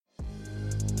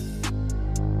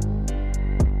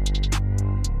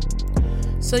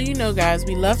So you know, guys,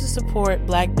 we love to support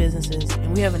black businesses,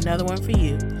 and we have another one for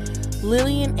you.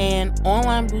 Lillian Ann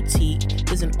Online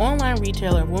Boutique is an online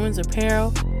retailer of women's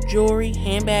apparel, jewelry,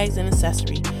 handbags, and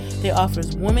accessories. They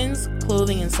offers women's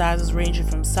clothing in sizes ranging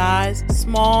from size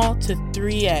small to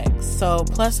 3X. So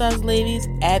plus size ladies,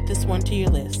 add this one to your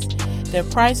list. Their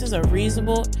prices are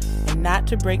reasonable and not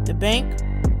to break the bank.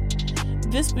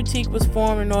 This boutique was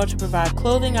formed in order to provide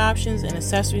clothing options and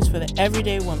accessories for the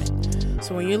everyday woman.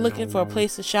 So when you're looking for a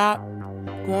place to shop,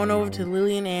 go on over to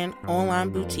Lillian Ann Online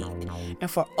Boutique.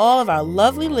 And for all of our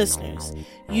lovely listeners,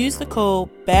 use the code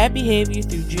Bad Behavior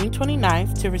through June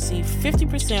 29th to receive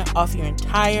 50% off your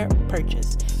entire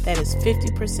purchase. That is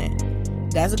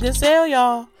 50%. That's a good sale,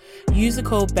 y'all. Use the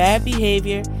code Bad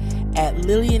Behavior at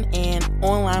Lillian Ann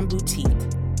Online Boutique.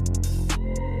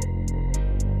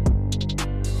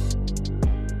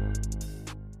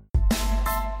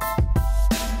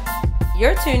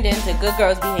 You're tuned in to Good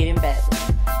Girls Behaving Badly.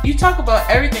 You talk about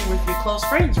everything with your close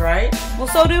friends, right? Well,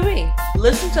 so do we.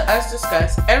 Listen to us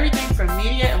discuss everything from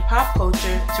media and pop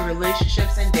culture to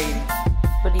relationships and dating.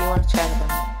 What do you want to chat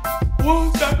about? Well,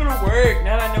 it's not gonna work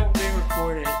now that I know we're being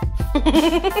recorded.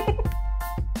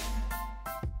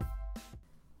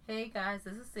 Hey guys,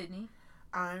 this is Sydney.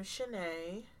 I'm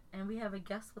Shanae. And we have a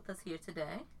guest with us here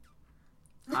today.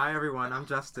 Hi everyone, I'm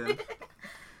Justin.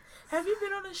 Have you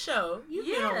been on a show? You've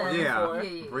been on one before.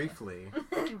 Yeah. Briefly.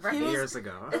 Right. Years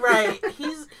ago. Right.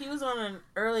 He was on an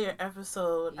earlier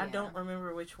episode. Yeah. I don't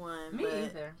remember which one. Me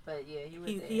either. But yeah, he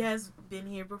was there. He has been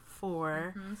here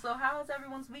before. Mm-hmm. So how has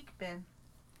everyone's week been?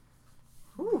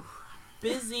 Whew.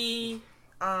 Busy.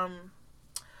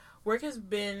 Work has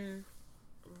been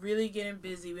really getting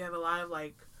busy. We have a lot of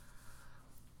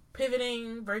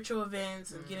pivoting, virtual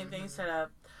events, and getting things set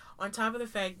up. On top of the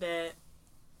fact that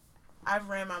I've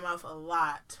ran my mouth a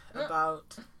lot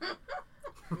about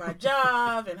my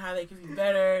job and how they can be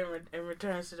better in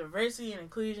returns to diversity and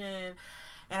inclusion.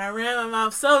 And I ran my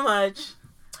mouth so much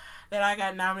that I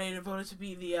got nominated and voted to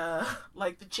be the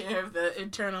chair of the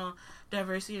internal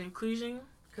diversity and inclusion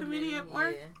committee at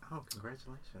work. Yeah. Oh,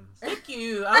 congratulations. Thank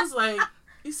you. I was like,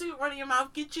 you see what running your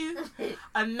mouth get you?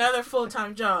 Another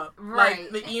full-time job.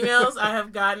 Right. Like, the emails I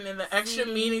have gotten and the extra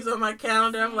meetings on my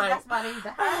calendar, I'm like... That's why they need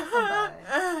to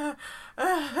hire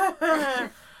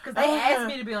somebody. Because they asked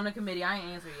me to be on the committee. I ain't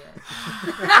answered yet.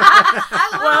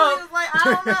 I was like, I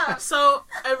don't know. So,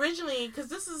 originally, because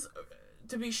this is,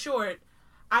 to be short,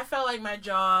 I felt like my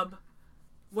job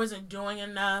wasn't doing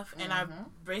enough, and I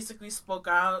basically spoke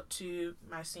out to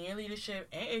my senior leadership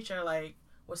and HR, like,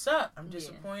 what's up? I'm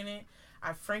disappointed.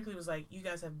 I frankly was like, you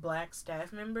guys have black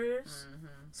staff members,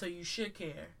 so you should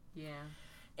care. Yeah.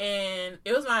 And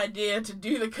it was my idea to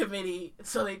do the committee,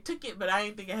 so they took it, but I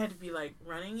didn't think I had to be,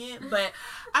 running it. But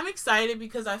I'm excited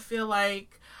because I feel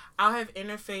like I'll have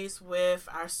interface with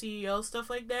our CEO, stuff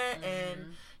like that,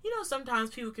 and, sometimes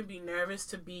people can be nervous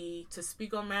to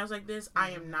speak on matters like this.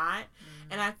 I am not,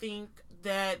 and I think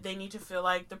that they need to feel,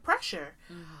 the pressure.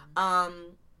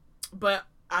 But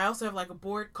I also have a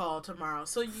board call tomorrow,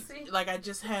 so I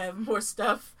just have more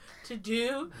stuff to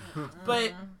do,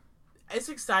 but it's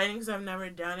exciting because I've never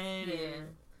done it. Yeah,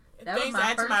 and things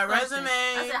add to my resume.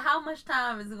 I said, how much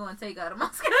time is it going to take out of my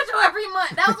schedule every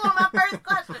month? That was one of my first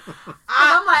questions.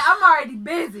 I'm like, I'm already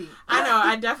busy. I know.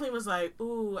 I definitely was like,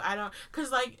 ooh, I don't,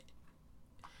 because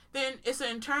then it's an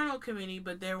internal committee,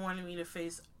 but they're wanting me to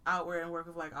face outward and work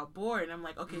with our board, and I'm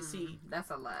like, okay, see,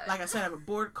 that's a lot. Like I said, I have a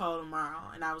board call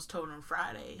tomorrow, and I was told on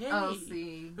Friday, hey,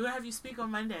 we're gonna have you speak on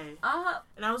Monday,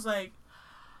 and I was like,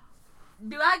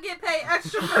 do I get paid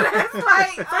extra for this?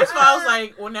 First of all, I was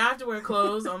like, well, now I have to wear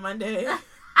clothes on Monday,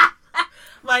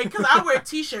 because I wear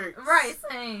t-shirts, right?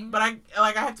 Same, but I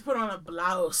have to put on a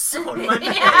blouse on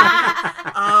Monday.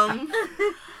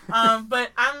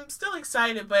 But I'm still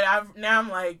excited, but I'm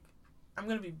like, I'm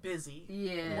gonna be busy.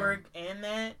 Yeah. Work and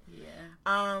that.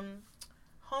 Yeah.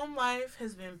 Home life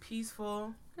has been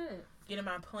peaceful. Good. Getting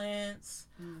my plants.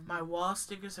 My wall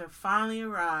stickers have finally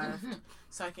arrived,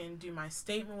 so I can do my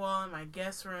statement wall in my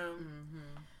guest room.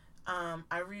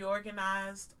 I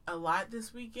reorganized a lot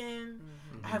this weekend.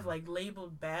 I have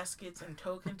labeled baskets and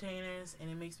tote containers, and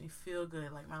it makes me feel good.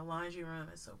 My laundry room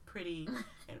is so pretty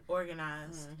and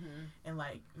organized, and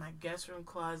my guest room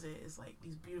closet is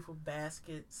these beautiful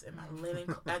baskets, and my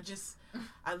linen.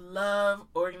 I love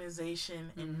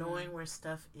organization and knowing where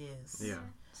stuff is. Yeah,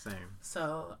 same.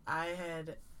 So I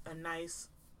had a nice,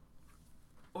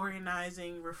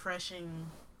 organizing, refreshing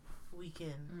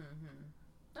weekend.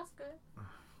 That's good.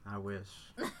 I wish.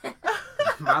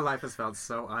 My life has felt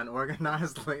so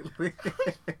unorganized lately.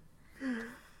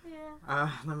 Yeah.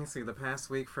 Let me see. The past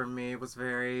week for me was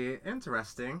very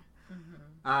interesting.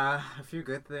 A few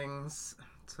good things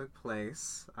took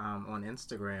place. On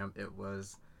Instagram, it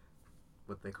was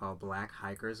what they call Black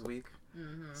Hikers Week.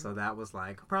 So that was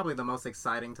like probably the most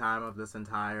exciting time of this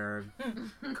entire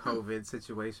COVID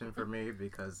situation for me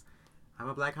because I'm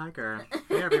a black hiker.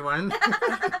 Hey, everyone.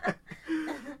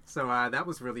 So that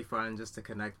was really fun just to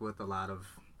connect with a lot of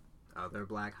other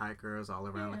black hikers all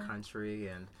around the country.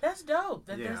 And that's dope.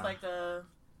 That there's like a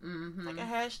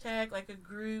hashtag, like a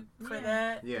group for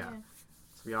that. Yeah.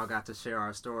 So we all got to share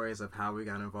our stories of how we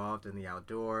got involved in the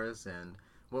outdoors and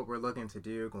what we're looking to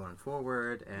do going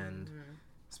forward. And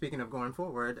speaking of going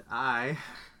forward, I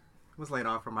was laid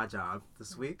off from my job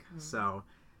this week. So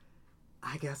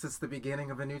I guess it's the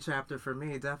beginning of a new chapter for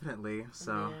me, definitely.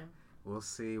 So we'll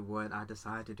see what I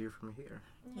decide to do from here.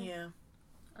 Yeah.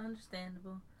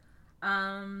 Understandable.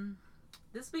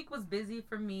 This week was busy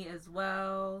for me as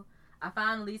well. I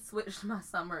finally switched my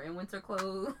summer and winter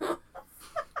clothes.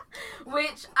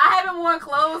 Which I haven't worn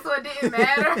clothes, so it didn't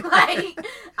matter. Like,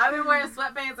 I've been wearing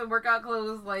sweatpants and workout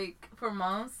clothes like for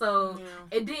months, so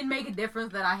it didn't make a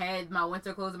difference that I had my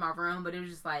winter clothes in my room. But it was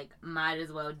just like, might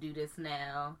as well do this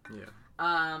now. Yeah.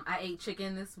 I ate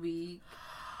chicken this week.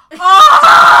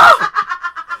 Oh!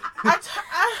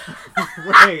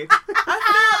 Wait.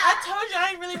 I told you I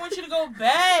didn't really want you to go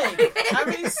back.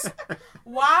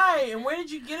 Why? And where did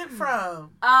you get it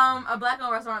from? A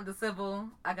black-owned restaurant, The Civil.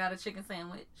 I got a chicken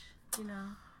sandwich. You know,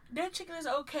 their chicken is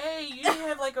okay. You didn't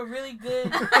have like a really good.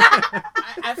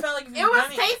 I felt like if you it was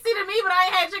tasty to me, but I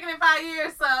ain't had chicken in 5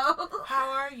 years. So how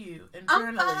are you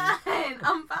internally?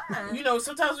 I'm fine. You know,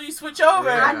 sometimes when you switch over,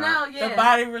 I know. Yeah, the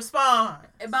body responds.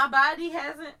 My body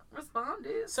hasn't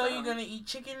responded. So you're gonna eat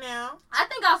chicken now? I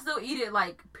think I'll still eat it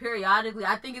like periodically.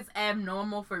 I think it's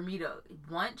abnormal for me to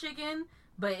want chicken.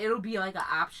 But it'll be like an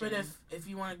option. But if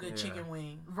you want a good chicken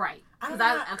wing. Right. Because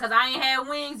I ain't had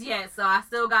wings yet, so I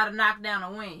still got to knock down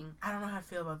a wing. I don't know how I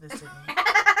feel about this, Sydney.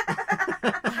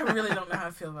 I really don't know how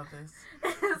I feel about this.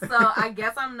 So I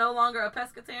guess I'm no longer a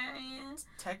pescatarian.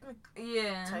 Technically?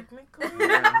 Yeah. Technically?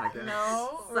 Yeah, I guess.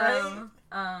 No, so,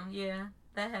 right? Yeah,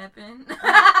 that happened.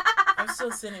 I'm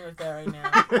still sitting with that right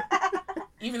now.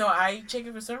 Even though I eat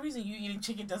chicken, for some reason, you eating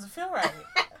chicken doesn't feel right.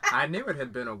 I knew it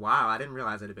had been a while. I didn't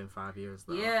realize it had been 5 years,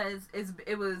 though. Yeah,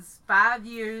 it was 5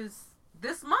 years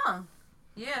this month.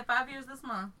 Yeah, 5 years this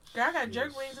month. Girl, I got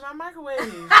jerk wings in my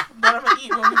microwave that I'm going to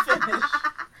eat when we finish.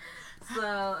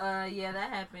 So, yeah, that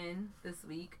happened this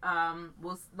week.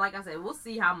 Like I said, we'll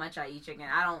see how much I eat chicken.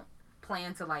 I don't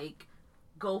plan to, like,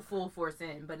 go full force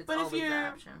in, but it's always an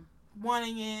option.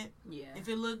 Wanting it, yeah. If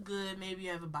it looked good, maybe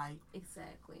you have a bite.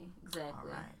 Exactly. All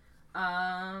right.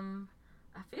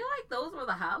 I feel like those were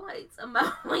the highlights of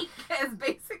my week, as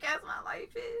basic as my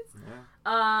life is.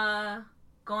 Yeah.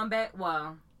 Going back,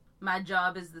 my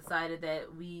job has decided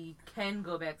that we can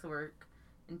go back to work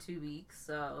in 2 weeks,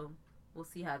 so we'll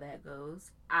see how that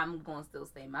goes. I'm going to still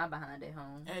stay my behind at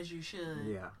home. As you should.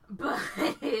 Yeah. But,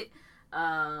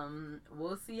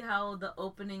 we'll see how the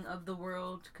opening of the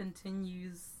world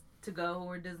continues to go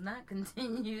or does not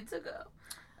continue to go,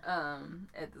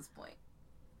 at this point.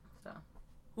 So.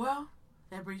 Well,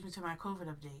 that brings me to my COVID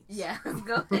updates. Yeah, let's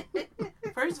go.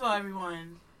 First of all,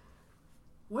 everyone,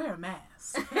 wear a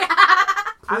mask.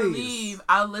 I believe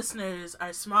our listeners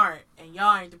are smart, and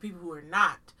y'all ain't the people who are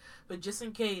not. But just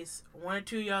in case one or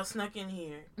two of y'all snuck in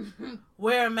here,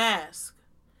 wear a mask.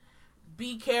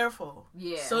 Be careful.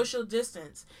 Yeah. Social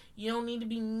distance. You don't need to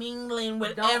be mingling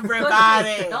with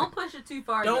everybody. Don't push it too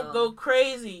far. Don't go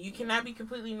crazy. You cannot be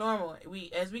completely normal.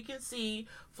 As we can see,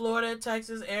 Florida,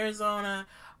 Texas, Arizona,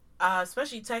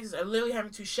 especially Texas, are literally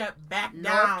having to shut back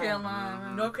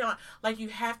down. North Carolina. Like, you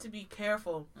have to be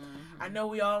careful. I know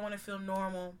we all want to feel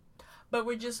normal, but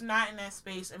we're just not in that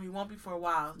space, and we won't be for a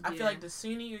while. I feel like the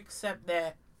sooner you accept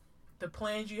that, the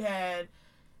plans you had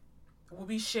will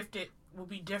be shifted, will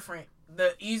be different.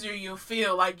 The easier you'll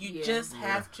feel. Like, you just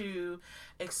have to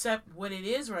accept what it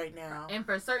is right now. And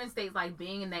for certain states, like,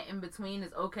 being in that in-between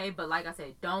is okay, but like I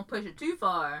said, don't push it too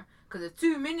far, because if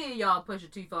too many of y'all push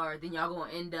it too far, then y'all gonna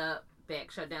end up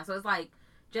back shut down. So it's like,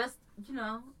 just,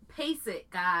 pace it,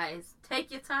 guys.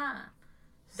 Take your time.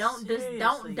 Don't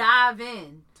dive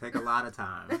in. Take a lot of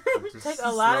time. Take a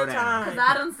lot of time. Because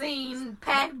I done seen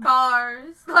packed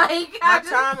bars. Like, my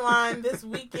timeline this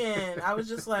weekend, I was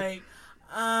just like,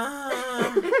 okay.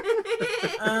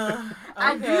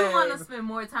 I do want to spend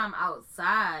more time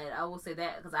outside. I will say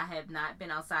that, because I have not been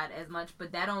outside as much,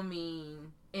 but that don't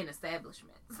mean in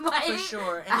establishments. Like, for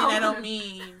sure. And then that don't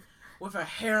mean with a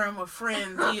harem of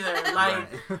friends either. Like,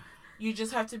 you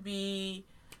just have to be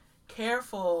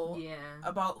careful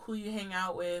about who you hang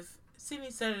out with. Sydney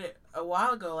said it a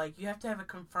while ago. Like, you have to have a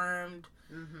confirmed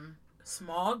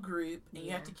small group, and you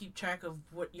Yeah. have to keep track of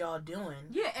what y'all doing.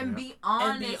 Yeah, and Yeah. be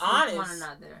honest with honest. one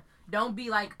another. Don't be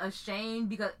like ashamed,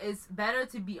 because it's better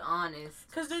to be honest.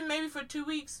 Because then maybe for 2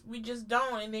 weeks we just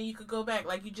don't, and then you could go back.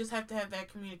 Like, you just have to have that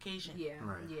communication. Yeah,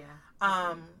 Right.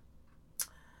 yeah.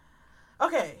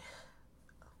 Okay.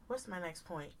 What's my next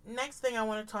point? Next thing I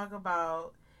want to talk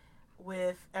about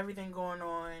with everything going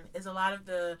on is a lot of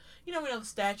the, we know the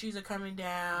statues are coming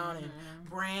down and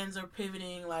brands are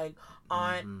pivoting. Like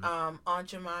Aunt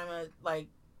Jemima, like,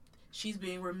 she's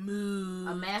being removed.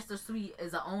 A master suite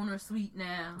is an owner suite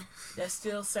now. That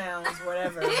still sounds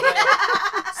whatever.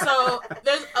 So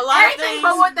there's a lot of Everything things.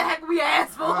 but what the heck we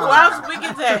asked for. Well, we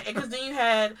get that, because then you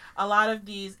had a lot of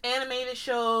these animated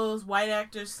shows, white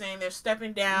actors saying they're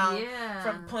stepping down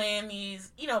from playing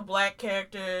these, black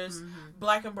characters,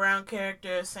 black and brown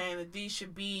characters, saying that these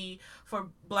should be for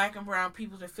black and brown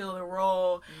people to fill the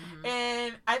role.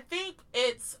 And I think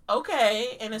it's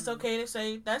okay, and it's okay to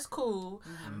say that's cool,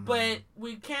 but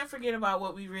we can't forget about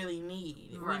what we really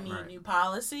need. Right. We need new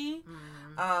policy,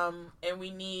 and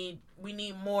we need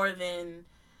more than.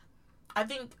 I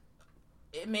think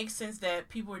it makes sense that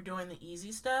people are doing the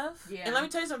easy stuff. Yeah. And let me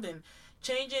tell you something.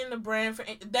 Changing the brand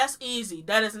that's easy.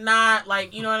 That is not,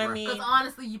 like, you know what I mean? Because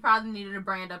honestly, you probably needed a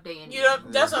brand update anyway.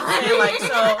 That's what I'm saying. Like,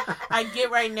 so I get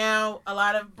right now a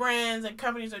lot of brands and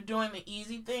companies are doing the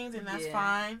easy things, and that's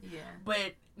fine. Yeah.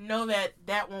 But know that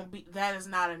that is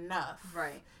not enough.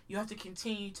 Right. You have to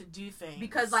continue to do things.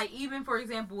 Because, like, even, for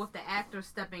example, with the actor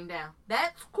stepping down,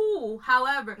 that's cool.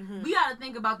 However, we got to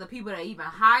think about the people that even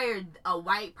hired a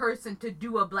white person to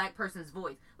do a black person's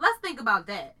voice. Let's think about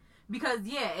that. Because,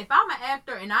 if I'm an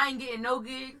actor and I ain't getting no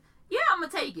gigs, I'm going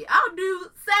to take it. I'll do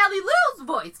Sally Lou's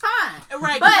voice. Fine.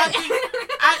 Right. But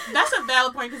I think that's a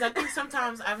valid point, because I think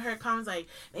sometimes I've heard comments like,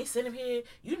 they sit up here,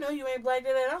 you ain't black,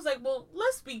 and I was like, well,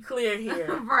 let's be clear here.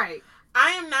 Right.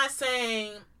 I am not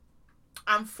saying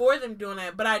I'm for them doing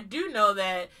that, but I do know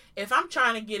that if I'm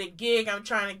trying to get a gig, I'm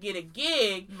trying to get a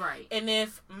gig. Right. And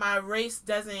if my race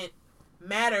doesn't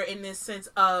matter in this sense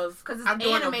of I'm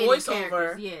doing a animated voiceover,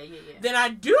 characters. then I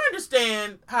do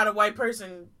understand how the white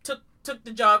person took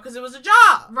the job, because it was a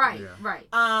job. Right, Yeah. right.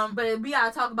 But we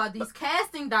gotta talk about these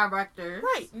casting directors.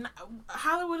 right,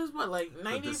 Hollywood is what, like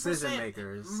 90%, decision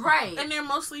makers, Right, and they're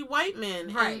mostly white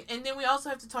men. Right. And then we also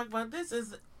have to talk about this: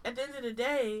 is at the end of the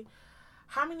day,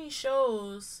 how many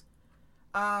shows,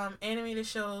 animated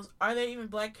shows, are there even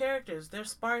black characters? They're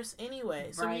sparse anyway.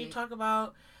 So when you Right. talk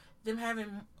about them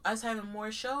having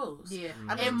more shows, yeah,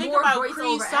 I mean, and think more about voiceover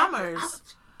Cree actors. Summers.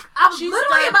 I was She's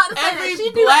literally done about to say every that. She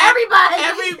do black- everybody.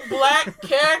 Every black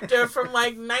character from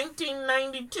like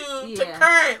 1992 to Yeah.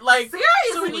 current, like, Seriously.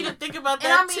 so we need to think about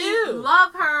And that I mean, too.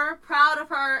 love her, proud of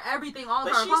her, everything, all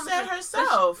But of her she said accomplishments.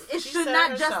 herself. It She should said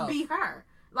not herself. just be her.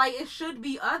 Like, it should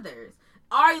be others.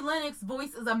 Ari Lennox's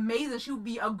voice is amazing. She would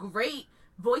be a great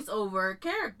voiceover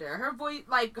character. Her voice,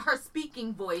 like, her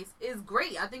speaking voice is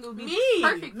great. I think it would be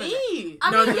perfect for that. Me.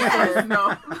 I No, mean, yes.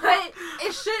 no. But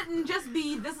it shouldn't just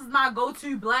be, this is my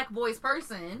go-to black voice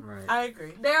person. right? I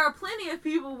agree. There are plenty of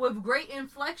people with great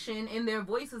inflection in their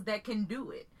voices that can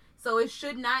do it. So it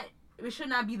should not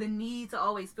be the need to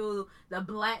always feel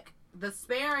the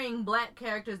sparing black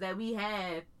characters that we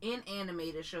have in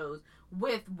animated shows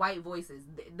with white voices.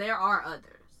 There are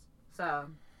others.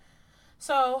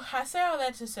 So I say all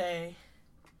that to say,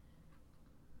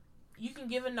 you can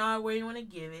give a nod where you want to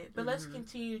give it, but let's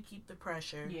continue to keep the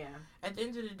pressure. Yeah. At the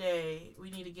end of the day, we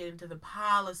need to get into the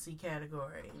policy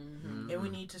category, and we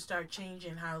need to start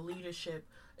changing how leadership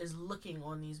is looking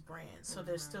on these brands. So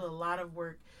there's still a lot of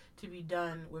work to be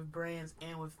done with brands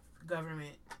and with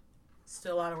government.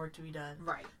 Still a lot of work to be done.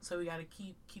 Right. So we got to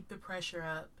keep the pressure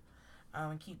up,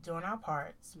 and keep doing our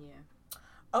parts. Yeah.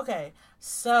 Okay,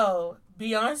 so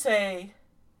Beyonce,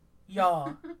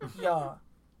 y'all,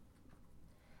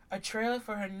 a trailer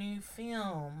for her new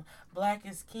film, Black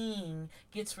is King,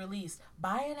 gets released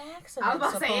by an accident. I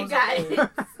was about to say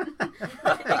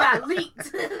supposedly. it got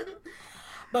leaked.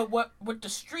 But what the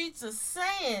streets are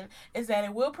saying is that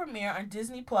it will premiere on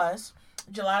Disney Plus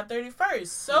July 31st.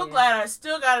 So glad I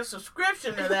still got a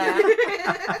subscription to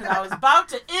that. 'Cause I was about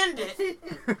to end it.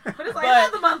 But it's like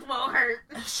another month won't hurt.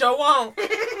 Sure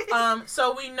won't.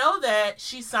 So we know that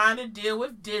she signed a deal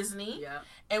with Disney. Yeah.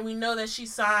 And we know that she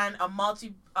signed a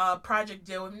multi-project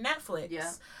deal with Netflix.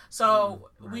 Yeah. So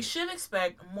Right. we should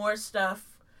expect more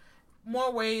stuff,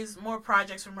 more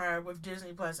projects from her with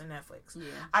Disney Plus and Netflix. Yeah.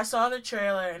 I saw the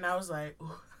trailer and I was like,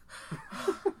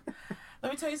 ooh.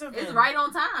 Let me tell you something. It's right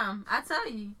on time. I tell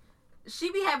you.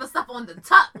 She be having stuff on the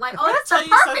top. Like, oh, Let me that's the tell you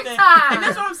perfect something. time. And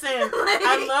that's what I'm saying.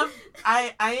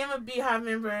 I am a Beehive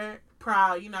member.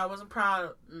 proud. I wasn't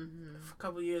proud a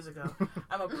couple of years ago.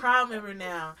 I'm a proud member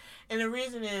now, and the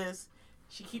reason is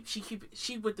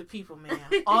she with the people, man,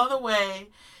 all the way.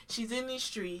 She's in these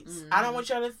streets. I don't want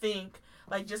y'all to think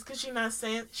like just because she's not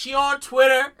saying she on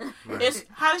Twitter. Right. It's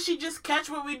how does she just catch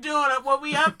what we doing, what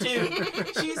we up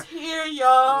to? She's here,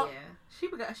 y'all.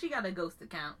 Yeah, she got a ghost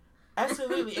account.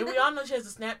 Absolutely, and we all know she has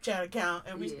a Snapchat account,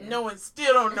 and no one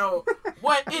still don't know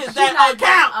what is She that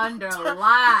account. Under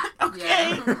lock.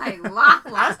 Okay. Yeah. Like lock.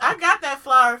 I got that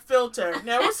flower filter.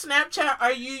 Now, what Snapchat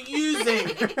are you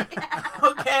using?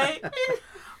 Okay,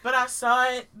 but I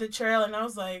saw the trail, and I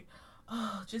was like,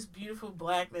 oh, just beautiful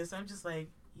blackness. I'm just like,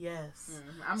 yes.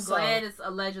 I'm glad it's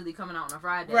allegedly coming out on a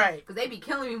Friday, right? Because they be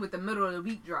killing me with the middle of the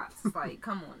week drops. It's like,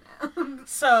 come on now.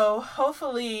 So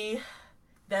hopefully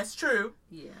that's true.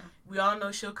 Yeah. We all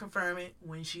know she'll confirm it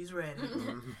when she's ready.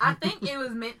 I think it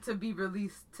was meant to be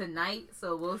released tonight,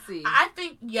 so we'll see. I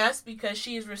think yes, because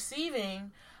she is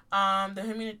receiving the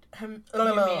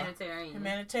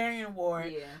humanitarian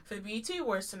award for the BET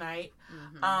Awards tonight.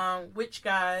 Which,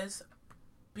 guys,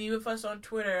 be with us on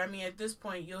Twitter. I mean, at this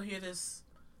point, you'll hear this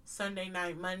Sunday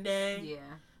night, Monday. Yeah.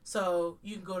 So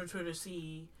you can go to Twitter to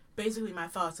see basically my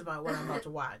thoughts about what I'm about to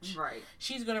watch. Right.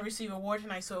 She's going to receive an award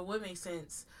tonight, so it would make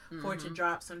sense for it to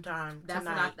drop sometime that's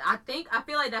tonight. What I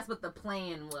feel like that's what the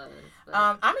plan was.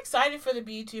 But. I'm excited for the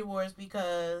BET Awards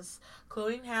because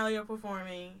Chloe and Halle are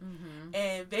performing,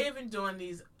 and they've been doing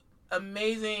these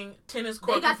amazing tennis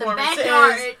court performances. They got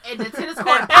the backyard and the tennis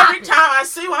court. And every time I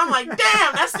see one, I'm like,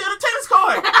 damn, that's still the tennis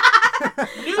court.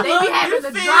 They be having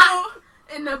the drop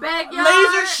in the backyard.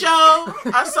 Laser show.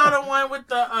 I saw the one with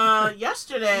the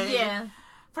yesterday. Yeah.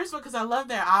 First of all, because I love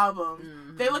their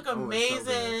album. They look amazing.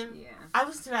 So yeah. I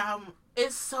listened to that album.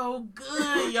 It's so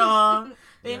good, y'all.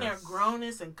 They in there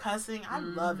groaning and cussing. I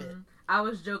love it. I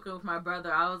was joking with my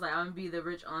brother. I was like, I'm going to be the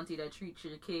rich auntie that treats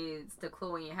your kids to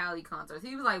Chloe and Halle concerts.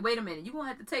 He was like, wait a minute. You going to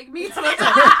have to take me to it.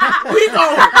 We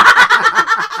going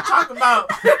talk about.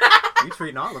 You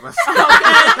treating all of us.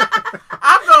 Okay.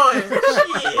 I'm going. Shit.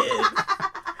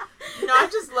 I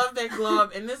just love that glow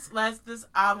up. And this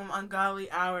album,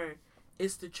 Ungodly Hour,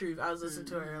 is the truth. I was listening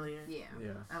to it earlier. Yeah.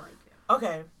 I like it.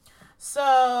 Okay.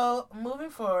 So, moving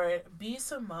forward, B.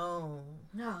 Simone.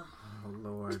 No. Oh,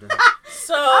 Lord.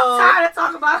 So, I'm tired of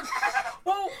talking about it.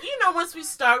 Well, once we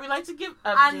start, we like to give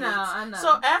updates. I know.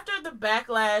 So, after the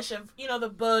backlash of, the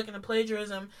book and the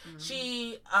plagiarism,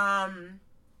 she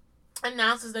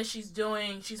announces that she's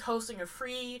hosting a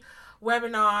free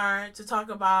webinar to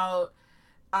talk about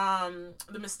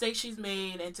the mistakes she's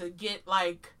made and to get,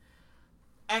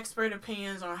 expert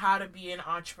opinions on how to be an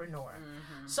entrepreneur.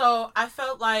 So, I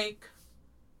felt like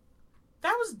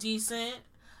that was decent.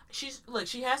 She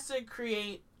has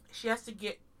to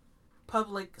get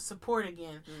public support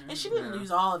again. And she didn't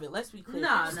lose all of it. Let's be clear.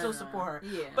 People still support her.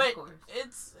 Yeah, but of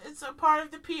course. it's a part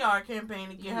of the PR campaign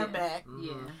to get her back.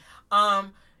 Yeah.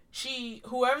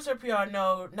 Whoever's her PR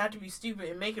know not to be stupid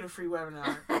and make it a free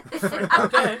webinar.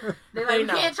 Okay. They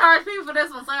can't charge people for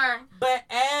this one, sorry. But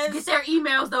get their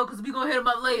emails though, because we gonna hit them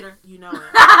up later. You know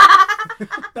it.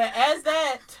 But as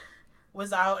that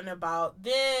was out and about,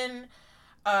 then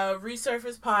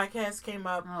Resurface podcast came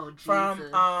up from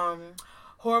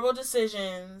Horrible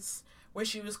Decisions, where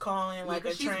she was calling a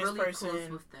trans really person, close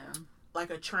with them. like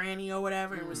a tranny or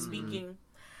whatever, and was speaking.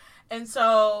 And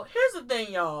so here's the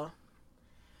thing, y'all.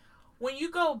 When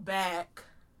you go back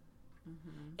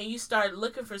and you start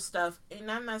looking for stuff, and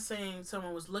I'm not saying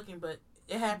someone was looking, but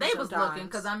it happened. They was looking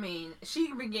because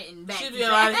she been getting back. She did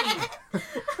a lot of heat.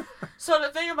 So the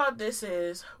thing about this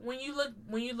is, when you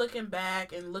looking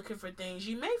back and looking for things,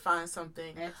 you may find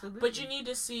something. Absolutely. But you need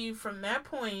to see from that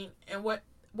point and what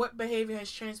behavior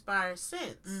has transpired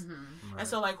since. Right. And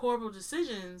so, Horrible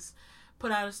Decisions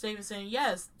put out a statement saying,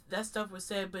 yes, that stuff was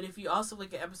said, but if you also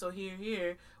look at episode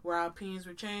here, where our opinions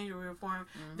were changed or reformed,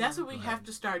 that's what we have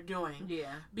to start doing.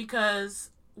 Yeah.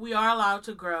 Because we are allowed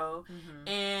to grow,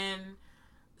 and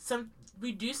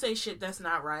we do say shit that's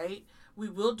not right. We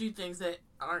will do things that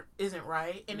isn't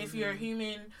right. And if you're a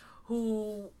human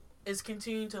who is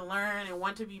continuing to learn and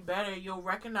want to be better, you'll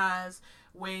recognize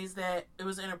ways that it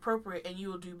was inappropriate and you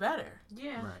will do better.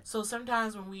 Yeah. Right. So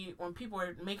sometimes when people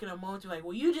are making a moan to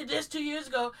well, you did this 2 years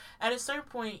ago, at a certain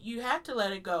point you have to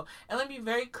let it go. And let me be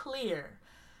very clear.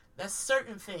 That's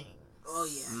certain things. Oh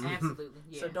yeah, absolutely.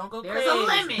 Yeah. So don't go There's crazy. There's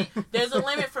a limit. There's a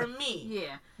limit for me.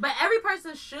 Yeah. But every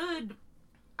person should,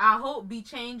 I hope, be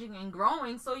changing and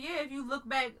growing. So yeah, if you look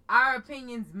back, our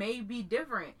opinions may be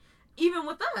different. Even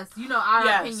with us,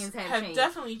 our opinions have changed.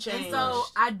 Definitely changed. And so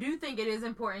I do think it is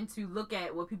important to look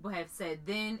at what people have said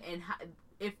then and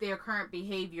if their current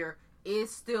behavior is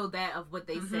still that of what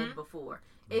they said before.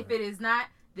 If it is not,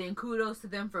 then kudos to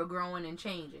them for growing and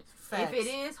changing. Facts. If it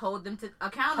is, hold them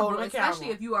accountable, especially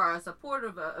if you are a supporter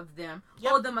of them.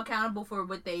 Yep. Hold them accountable for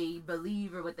what they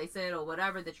believe or what they said or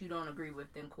whatever that you don't agree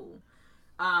with, then cool.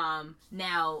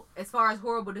 Now, as far as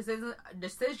horrible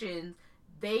decisions,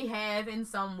 they have in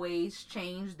some ways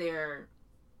changed their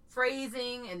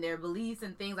phrasing and their beliefs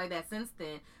and things like that since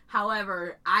then.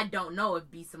 However, I don't know if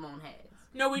B. Simone has.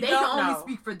 No, we they don't can only know.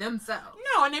 speak for themselves.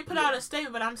 No, and they put out a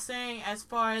statement, but I'm saying as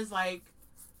far as like,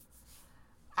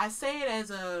 I say it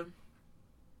as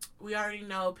we already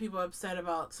know people are upset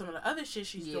about some of the other shit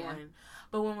she's doing,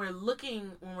 but when we're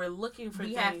looking for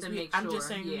we things, have to make sure. I'm just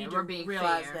saying we need to being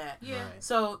realize fair. that. Yeah. Right.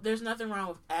 So there's nothing wrong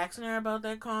with asking her about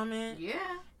that comment. Yeah.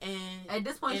 And at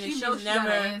this point, and she if knows she's she got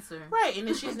an answer. Right, and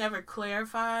if she's never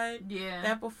clarified Yeah.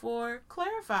 that before,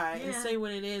 clarify and Yeah. say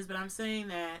what it is. But I'm saying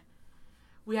that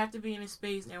we have to be in a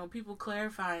space now when people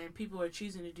clarify and people are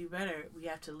choosing to do better, we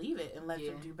have to leave it and let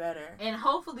them do better. And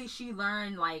hopefully she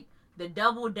learned, like, the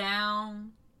double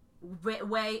down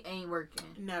way ain't working.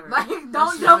 Never. Like,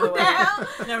 don't double down.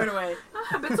 Never the way.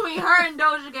 Between her and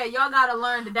Doja Cat, y'all gotta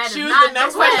learn that She is was not the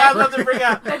next the question way. I was about to bring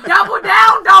up. The double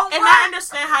down don't And work. I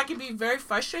understand how it can be very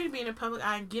frustrating being in public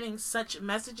eye and getting such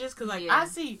messages. Because, like, I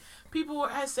see people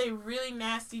say really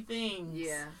nasty things.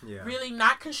 Yeah. Really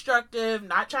not constructive,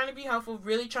 not trying to be helpful,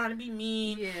 really trying to be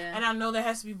mean. Yeah. And I know that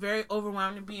has to be very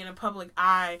overwhelming to be in a public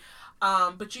eye.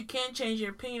 But you can change your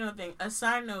opinion on things. A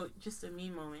side note, just a me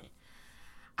moment.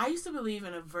 I used to believe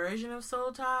in a version of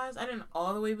soul ties. I didn't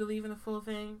all the way believe in the full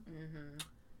thing. Mm-hmm.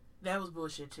 That was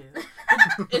bullshit too.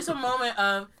 It's a moment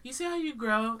of, you see how you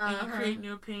grow and you create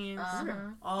new opinions?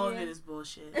 All of it is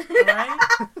bullshit. Alright?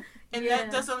 And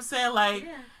that's what I'm saying. Like,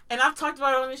 and I've talked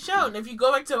about it on the show. And if you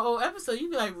go back to an old episode, you'd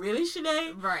be like, really,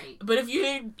 Sinead? Right. But if you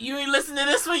ain't listen to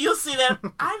this one, you'll see that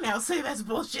I now say that's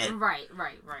bullshit. Right.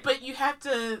 But you have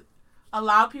to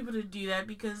allow people to do that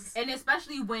because... And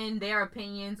especially when their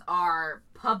opinions are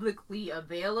publicly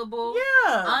available.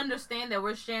 Yeah. Understand that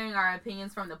we're sharing our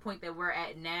opinions from the point that we're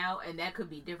at now, and that could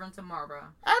be different tomorrow.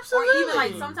 Absolutely. Or even,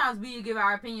 like, sometimes we give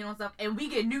our opinion on stuff, and we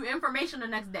get new information the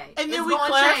next day. And then it's we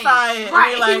clarify it.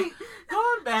 Right. And we're like,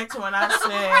 going back to when I said...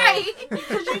 Right.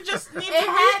 Because you just need to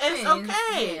It it's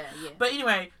okay. Yeah. But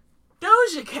anyway...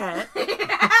 Doja Cat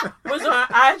was on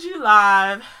IG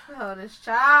Live. Oh, this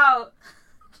child.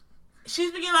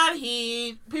 She's been getting a lot of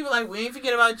heat. People are like, we ain't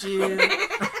forget about you. And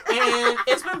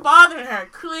it's been bothering her.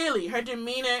 Clearly, her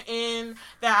demeanor in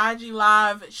that IG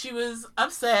Live, she was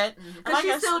upset. Because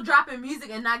she's still dropping music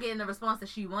and not getting the response that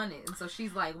she wanted. And so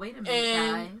she's like, wait a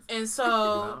minute, guys. And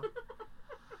so...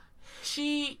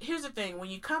 Here's the thing,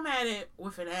 when you come at it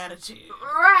with an attitude,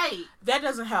 right, that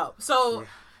doesn't help. So,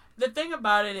 the thing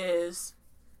about it is,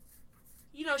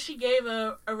 you know, she gave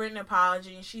a written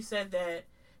apology, and she said that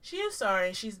she is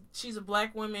sorry, she's a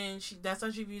black woman, that's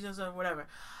how she views herself, whatever.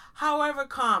 However,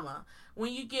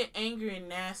 when you get angry and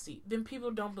nasty, then people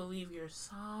don't believe you're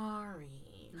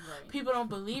sorry. Right. People don't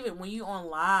believe it when you on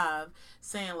live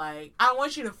saying, like, I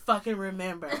want you to fucking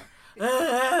remember.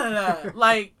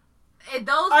 Like, at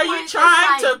those are points, you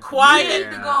trying to quiet? You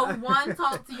need to go,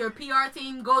 talk to your PR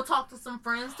team, go talk to some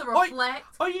friends to reflect.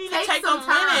 Or you need to take a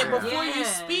minute before you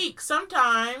speak.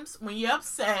 Sometimes, when you're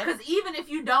upset. Because even if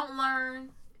you don't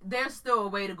learn, there's still a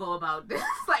way to go about this.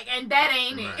 Like, and that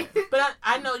ain't it. But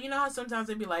I know, you know how sometimes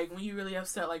they be like, when you really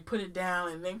upset, like, put it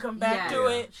down and then come back to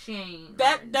it. She ain't.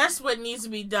 That's what needs to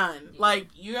be done. Yeah. Like,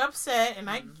 you're upset, and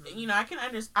I can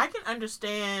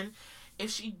understand if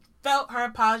she felt her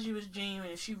apology was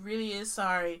genuine, if she really is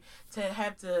sorry, to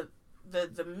have the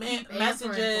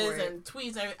messages and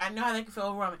tweets. I know how that can feel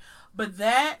overwhelming. But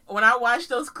when I watched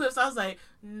those clips, I was like,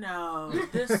 no,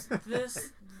 this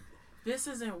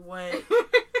isn't what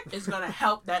is going to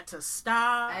help that to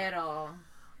stop. At all.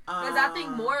 Because I think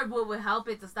more of what would help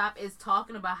it to stop is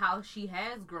talking about how she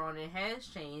has grown and has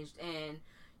changed. And,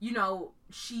 you know,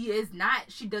 she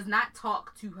does not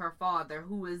talk to her father,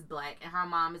 who is black, and her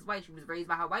mom is white. She was raised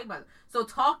by her white mother. So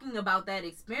talking about that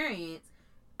experience,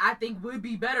 I think, would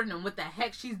be better than what the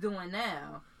heck she's doing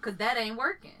now. Because that ain't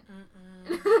working.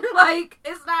 Like,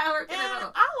 it's not working at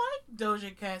all. I like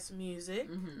Doja Cat's music.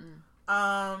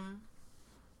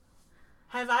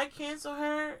 Have I canceled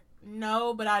her?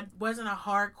 No, but I wasn't a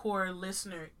hardcore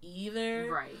listener either.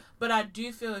 Right. But I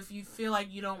do feel if you feel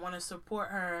like you don't want to support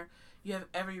her, you have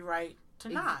every right to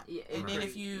not. And then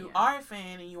if you are a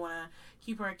fan and you want to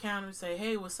keep her accountable and say,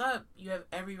 hey, what's up? You have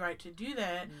every right to do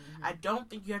that. I don't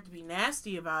think you have to be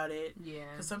nasty about it. Yeah.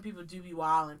 Because some people do be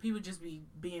wild and people just be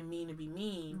being mean to be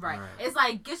mean. Right. It's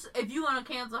like, if you want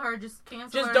to cancel her, just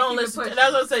cancel her. Just don't listen.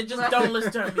 That's what I say. Just don't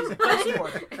listen to her music. Don't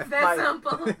support her. It's that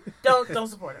simple. Don't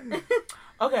support her.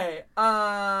 Okay.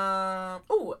 I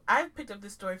picked up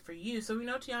this story for you. So we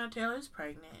know Teyana Taylor is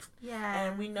pregnant. Yeah.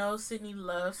 And we know Sydney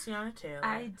loves Teyana Taylor.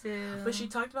 I do. But she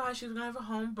talked about how she was gonna have a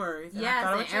home birth. And yes,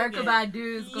 and Erykah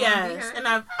Badu is going to be her. And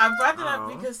I brought that up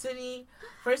because Sydney,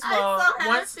 first of all,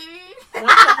 once a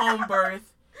home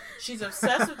birth, she's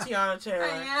obsessed with Teyana Taylor.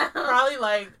 I am. Probably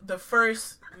like the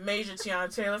first major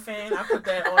Teyana Taylor fan. I put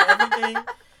that on everything.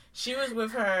 She was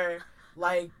with her.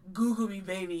 Like, Google Me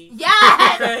Baby. Yes!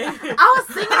 I was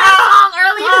singing that song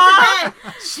earlier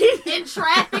today. In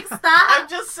traffic stop. I'm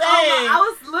just saying. I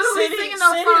was literally singing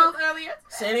those songs earlier.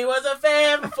 Cindy was a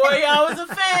fan before y'all was a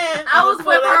fan. I was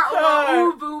with her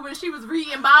on Ubu when she was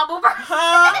reading Bible verses.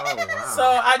 Oh, wow.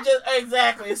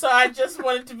 So I just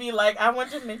wanted to be like, I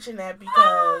want to mention that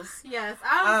because. Yes,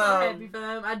 I'm so happy for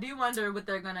them. I do wonder what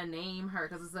they're going to name her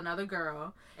because it's another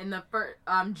girl. And the first,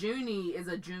 Junie is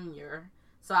a junior.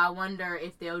 So I wonder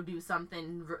if they'll do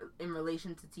something in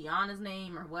relation to Tiana's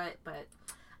name or what, but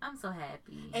I'm so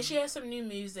happy. And she has some new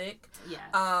music.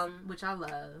 Yeah. Which I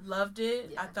love. Loved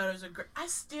it. Yeah. I thought it was I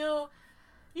still,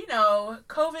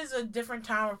 COVID's a different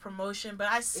time of promotion, but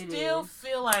I still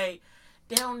feel like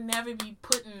they'll never be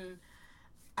putting,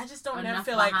 I just don't never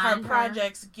feel like her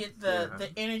projects get the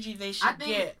energy they should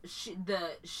get.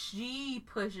 She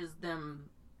pushes them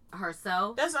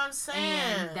herself. That's what I'm saying.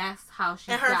 And that's how she's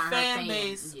and her fan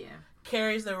base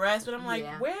carries the rest. But I'm like,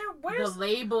 where's the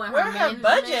label and where her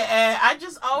budget at? I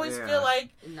just always feel like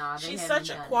she's such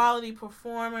a quality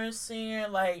performer, singer.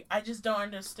 Like, I just don't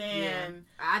understand.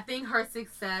 Yeah. I think her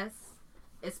success,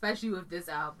 especially with this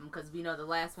album, because we know the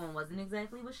last one wasn't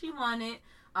exactly what she wanted,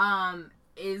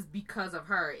 is because of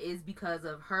her. Is because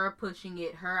of her pushing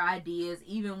it, her ideas,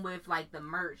 even with like the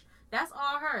merch. That's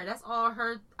all her. That's all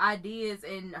her ideas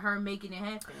and her making it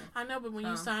happen. I know, but when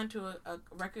you sign to a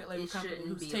record label company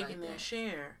who's taking their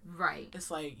share, right?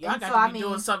 It's like y'all got to be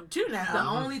doing something too now. The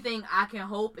only thing I can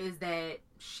hope is that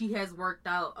she has worked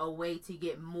out a way to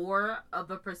get more of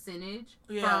a percentage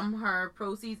from her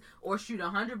proceeds, or shoot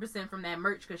 100% from that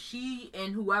merch, because she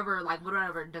and whoever, like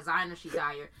whatever designer she's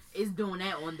hired, is doing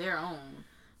that on their own.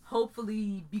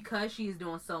 Hopefully, because she is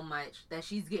doing so much, that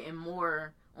she's getting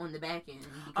more on the back end.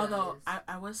 Although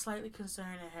I was slightly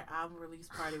concerned at her album release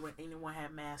party when anyone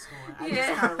had masks on. I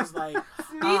just kind of was like, me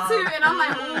too. And I'm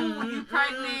like, ooh, you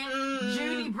pregnant?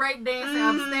 Judy breakdancing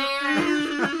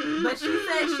upstairs. But she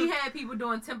said she had people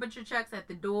doing temperature checks at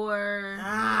the door.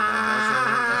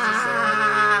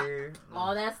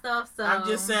 All that stuff. So I'm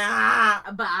just saying.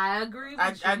 But I agree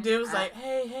with you. I did was like,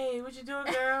 hey, what you doing,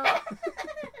 girl?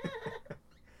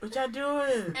 What y'all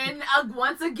doing? And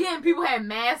once again, people had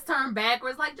masks turned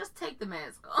backwards. Like, just take the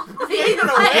mask off. You ain't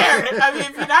gonna wear it. I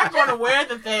mean, if you're not gonna wear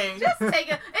the thing, just take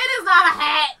it. It is not a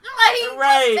hat. Like,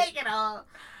 right. Just take it off.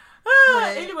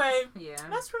 Anyway,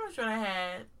 that's pretty much what I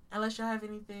had. Unless y'all have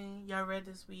anything y'all read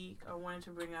this week or wanted to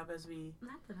bring up as we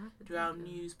do our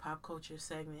news pop culture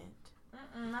segment.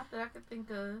 Not that I could think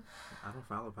of. I don't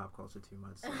follow pop culture too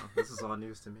much, so this is all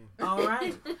news to me. All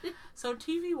right. So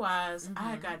TV-wise,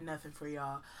 I got nothing for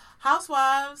y'all.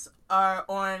 Housewives are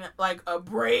on like a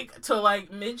break till like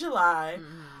mid-July.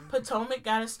 Potomac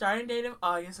got a starting date of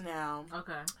August now.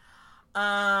 Okay.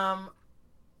 I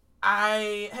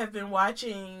have been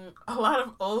watching a lot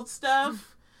of old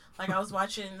stuff. Like I was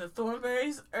watching the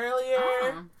Thornberrys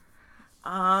earlier.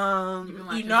 I've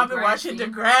been watching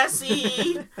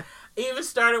Degrassi. Even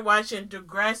started watching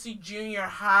Degrassi Junior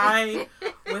High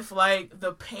with like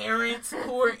the parents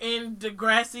who were in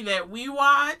Degrassi that we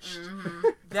watched.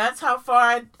 That's how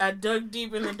far I dug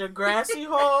deep in the Degrassi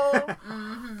hole.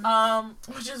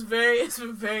 Which is it's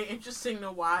been very interesting to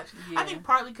watch. I think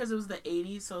partly because it was the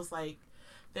 80s, so it's like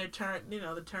the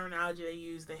terminology they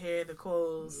use, the hair, the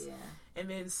clothes, and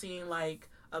then seeing like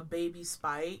a baby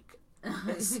Spike.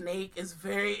 And Snake is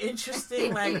very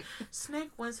interesting. Like, Snake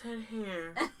once had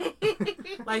hair.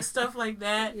 Like, stuff like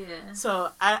that. Yeah. So,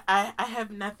 I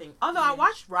have nothing. Although, I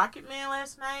watched Rocket Man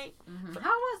last night. How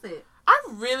was it? I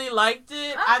really liked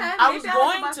it. Okay, I was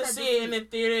going to see it in the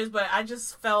theaters, but I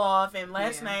just fell off. And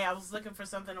last night, I was looking for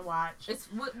something to watch.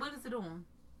 What is it on?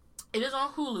 It is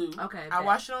on Hulu. Okay. I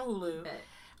watched it on Hulu.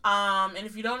 And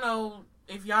if y'all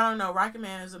don't know, Rocket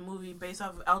Man is a movie based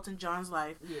off of Elton John's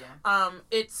life. Yeah.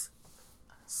 It's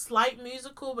slight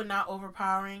musical, but not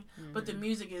overpowering. But the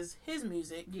music is his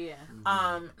music. Yeah.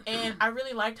 And I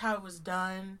really liked how it was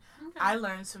done. Okay. I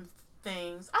learned some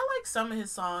things. I like some of his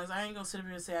songs. I ain't gonna sit up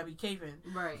here and say I be caping.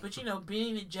 Right. But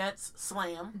Beanie the Jets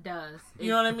slam. Does. You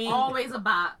know what I mean? Always a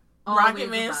bop. Rocket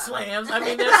Man slams. I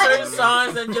mean, there's certain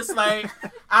songs that just like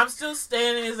I'm still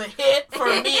standing as a hit for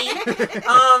me.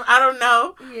 I don't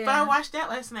know. Yeah. But I watched that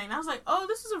last night and I was like, oh,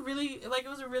 this is it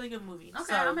was a really good movie. Okay,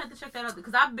 So, I'm gonna have to check that out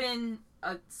because I've been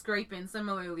scraping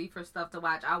similarly for stuff to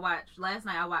watch. Last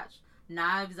night I watched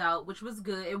Knives Out, which was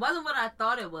good. It wasn't what I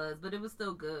thought it was, but it was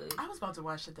still good. I was about to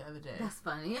watch it the other day. That's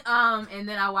funny. And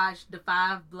then I watched the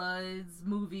Five Bloods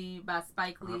movie by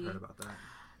Spike Oh, I've Lee. heard about that.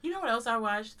 You know what else I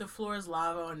watched? The Floor is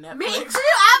Lava on Netflix. Me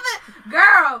too. Girl,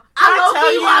 I I'll low tell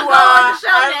key you want to go why. on the show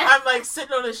now. I'm like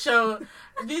sitting on the show.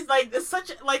 These like it's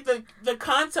such like the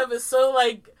concept is so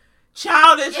like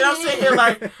childish, and I'm sitting here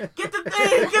like get the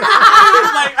thing.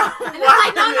 Like And it's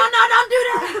like, no, don't do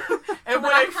that. And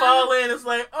when But I they fall in, it's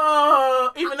like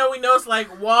oh, even though we know it's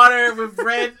like water with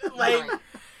red, like Right.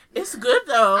 it's good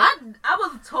though. I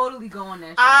was totally going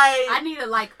there. I needed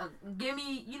like give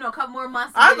me a couple more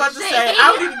months. was about to say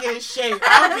I would even get in shape.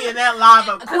 I would be in that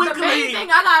lava Because the main quickly. thing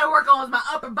I gotta work on was my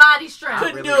upper body strength.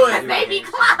 Couldn't really do it. do They it. be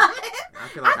climbing. I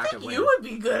feel like I, I could think win. you would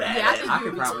be good at Yeah, I it. think I you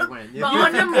could would probably too. win. But Yeah.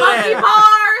 on them Good. monkey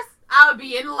bars, I would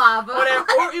be in lava.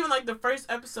 or even like the first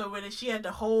episode where she had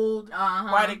to hold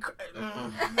why they Uh-huh.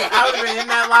 I would have been in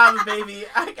that lava, baby.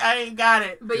 I ain't got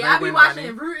it. But Do yeah, I they be win watching money?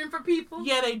 and rooting for people.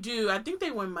 Yeah, they do. I think they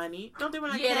win money. Don't they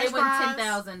win like Yeah, they cash win prize?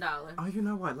 $10,000. Oh, you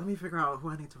know what? Let me figure out who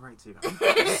I need to write to. You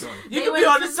They could win be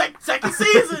on the 10 second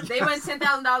season. They win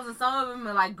 $10,000, and some of them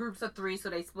are like groups of 3, so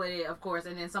they split it, of course,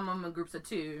 and then some of them are groups of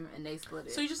 2, and they split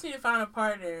it. So you just need to find a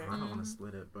partner. I don't want to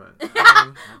split it, but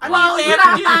I well, mean, you they gotta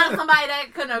have to find do- somebody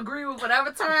that can agree with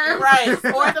whatever term. Right.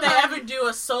 Or if they ever do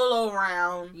a solo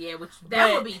round, Yeah, which that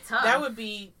But would be tough. that would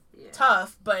be Yeah.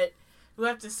 tough, but we'll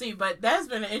have to see. But that's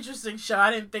been an interesting show.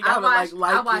 I didn't think I, would I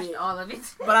like watched it. all of it.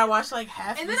 But I watched like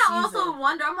half And the then season. I also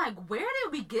wonder, I'm like, where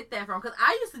did we get that from? Because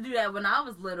I used to do that when I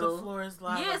was The little. Floor is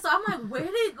Lava. Yeah, so I'm like, where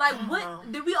did, I don't what, know.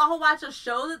 did we all watch a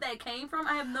show that came from?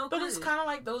 I have no clue. But it's kind of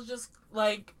like those just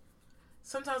like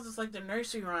sometimes it's like the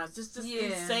nursery rhymes, just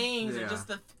these sayings or Yeah.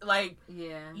 just like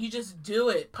Yeah. you just do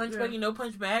it. Punch Yeah. back, you know,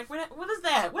 punch back. What is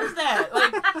that? What is that?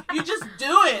 Like you just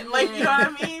do it. Like you know what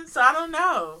I mean? So I don't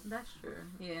know, That's true.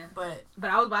 Yeah. but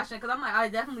But I was watching it because I'm like, I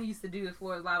definitely used to do the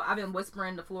floor is lava. I've been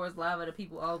whispering the floor is lava to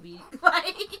people all week.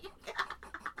 Like,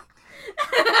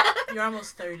 you're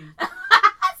almost 30.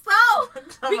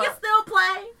 so we can still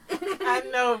play. I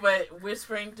know, but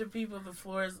whispering to people the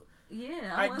floor is Yeah,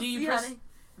 Alright, I want do to you see how they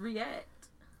react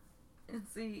and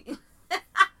see.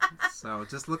 so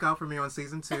just look out for me on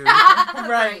season 2.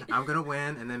 right. I'm gonna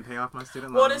win and then pay off my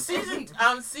student Well, loans. the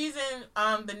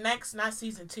the next, not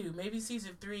season 2, maybe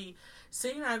season 3.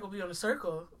 Sadie and I gonna be on the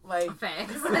circle. Like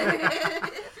Facts.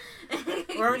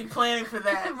 we're already planning for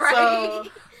that. Right. So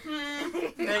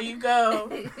there you go.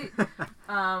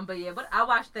 But yeah, but I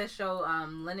watched that show,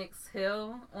 Lenox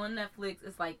Hill on Netflix.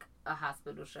 It's like a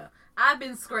hospital show. I've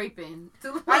been scraping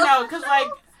to I know, cause like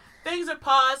things are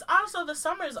paused. Also, the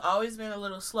summer's always been a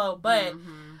little slow, but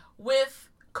with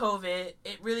COVID,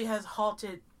 it really has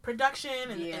halted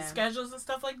production and Yeah. schedules and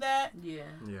stuff like that. Yeah.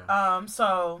 Yeah.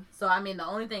 So So I mean, the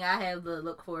only thing I have to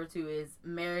look forward to is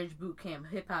Marriage Boot Camp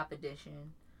Hip Hop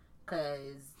Edition,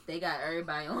 cause they got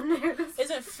everybody on there.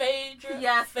 isn't Phaedra?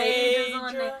 Yeah, Phaedra's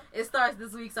on there. Phaedra? It starts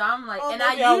this week, so I'm like, Oh, and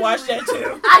maybe I I'll usually watch that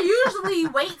too. I usually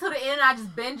wait till the end and I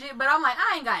just binge it, but I'm like,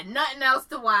 I ain't got nothing else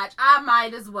to watch. I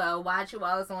might as well watch it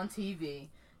while it's on TV.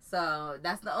 So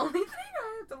that's the only thing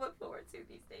I have to look forward to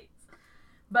these days.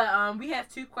 But we have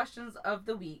 2 questions of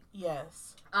the week.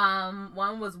 Yes.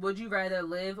 One was, would you rather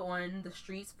live on the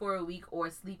streets for a week or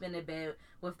sleep in a bed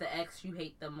with the ex you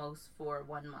hate the most for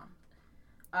 1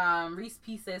 month? Reese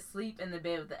P says sleep in the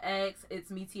bed with the ex. It's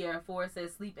Me Tierra 4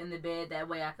 says sleep in the bed, that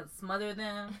way I can smother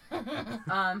them.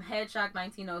 Headshock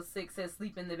 1906 says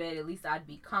sleep in the bed, at least I'd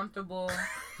be comfortable.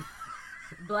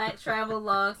 Black Travel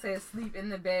Log says sleep in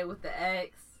the bed with the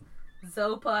ex.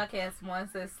 Zoe Podcast 1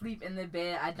 says sleep in the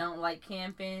bed, I don't like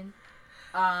camping.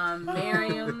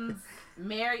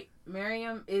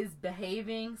 Miriam is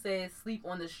behaving says sleep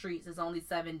on the streets is only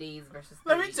 7 days versus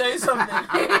 30. Let me tell you something.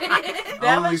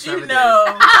 That Only lets you 7 know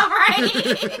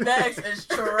Alright. Next is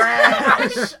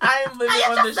trash. I am living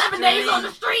on the 7 street. days on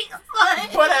the streets.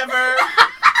 Whatever.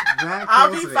 That I'll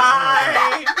kills be me.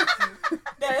 fine.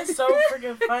 That is so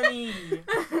freaking funny.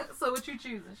 So what you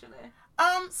choosing,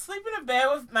 Shanae? Sleep in a bed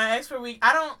with my ex for a week.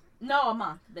 I don't. No, a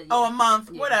month. But yeah. Oh, a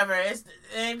month. Yeah. Whatever. It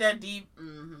ain't that deep.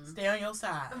 Mm-hmm. Stay on your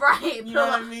side. Right. You know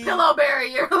what I mean? Pillow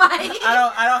barrier. Like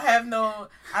I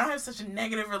don't have such a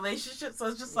negative relationship, so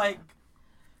it's just like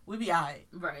we be alright.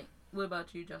 Right. What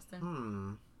about you,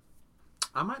 Justin?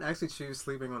 I might actually choose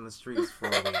sleeping on the streets for a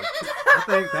week. I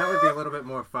think that would be a little bit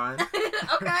more fun.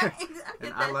 Okay.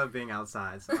 And I love being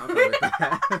outside, so I'll go with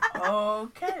that.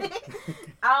 Okay.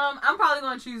 I'm probably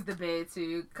gonna choose the bed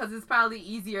too, because it's probably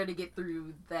easier to get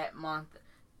through that month.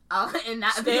 And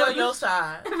not stay on your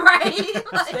side. Right?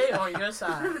 Like, stay on your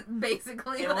side.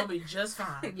 Basically. It will be just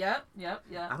fine. Yep. I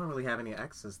don't really have any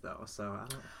exes, though, so I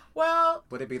don't... Well...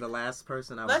 Would it be the last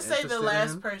person I was let's interested in? say the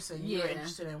last person you were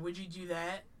interested in. Would you do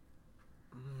that?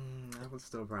 I would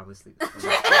still probably sleep.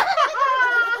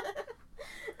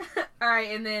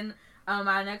 Alright, and then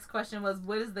our next question was,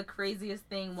 what is the craziest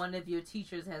thing one of your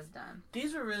teachers has done?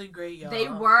 These were really great, y'all. They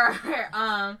were.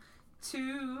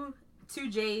 Two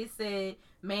J's said,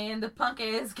 man, the punk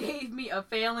ass gave me a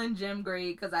failing gym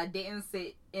grade because I didn't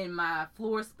sit in my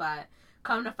floor spot.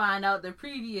 Come to find out, the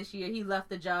previous year he left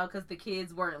the job because the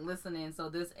kids weren't listening, so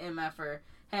this MFer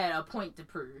had a point to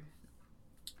prove.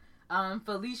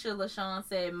 Felicia LaShawn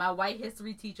said, my white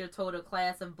history teacher told a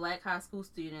class of black high school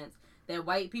students that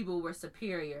white people were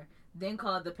superior, then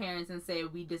called the parents and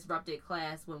said we disrupted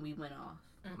class when we went off.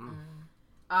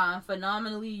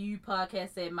 Phenomenally You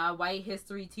podcast said, my white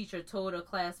history teacher told a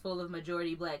class full of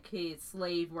majority black kids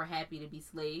slaves were happy to be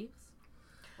slaves.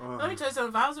 Let me tell you something.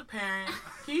 If I was a parent,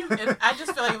 I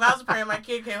just feel like if I was a parent, my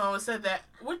kid came home and said that,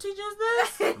 what teacher is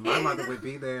this? My mother would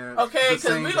be there. Okay, because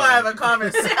we're going to have a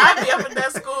conversation. I'd be up in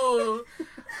that school.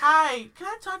 Hi, can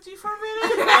I talk to you for a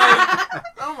minute? Like,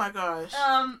 oh my gosh.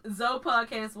 Zoe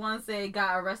Podcast 1 said,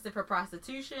 got arrested for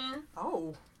prostitution.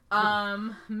 Oh.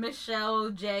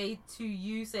 Michelle J to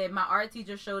you said, my art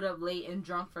teacher showed up late and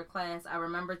drunk for class. I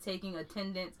remember taking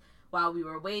attendance while we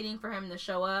were waiting for him to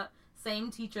show up.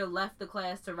 Same teacher left the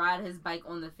class to ride his bike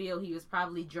on the field. He was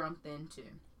probably drunk then too.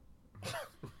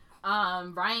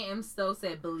 Ryan M. Stowe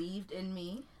said, believed in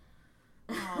me.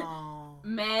 Oh.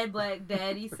 Mad Black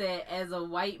Daddy said, as a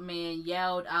white man,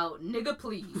 yelled out, nigga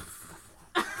please.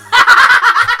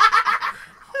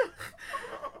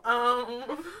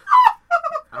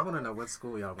 I want to know what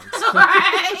school y'all went to.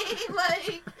 Right?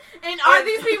 Like, and are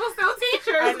these people still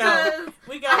teachers? I know.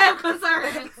 I have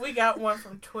concerns. We got one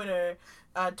from Twitter.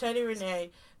 Teddy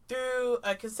Renee threw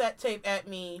a cassette tape at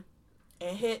me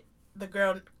and hit the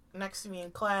girl next to me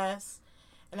in class.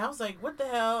 And I was like, what the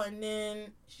hell? And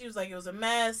then she was like, it was a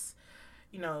mess.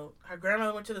 You know, her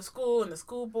grandmother went to the school and the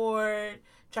school board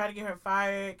tried to get her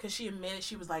fired because she admitted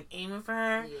she was like aiming for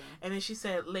her. Yeah. And then she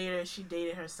said later she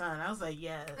dated her son. I was like,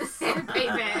 yes.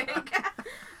 Payback.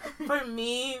 For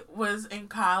me, was in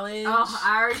college. Oh,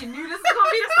 I already knew this was going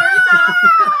to be the story time.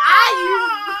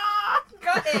 Go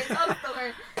ahead, tell the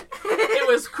story. It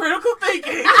was critical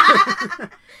thinking.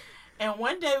 And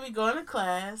one day we go into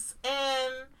class,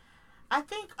 and I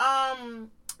think,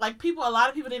 like a lot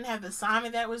of people didn't have the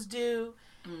assignment that was due.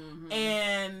 Mm-hmm.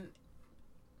 And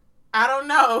I don't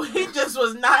know, he just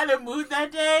was not in the mood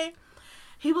that day.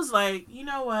 He was like, you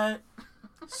know what?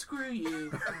 Screw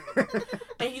you.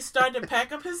 And he started to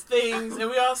pack up his things, and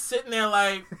we all sitting there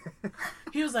like,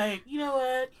 he was like, you know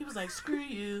what? He was like, screw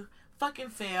you. Fucking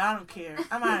fail. I don't care.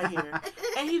 I'm out of here.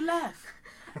 And he left.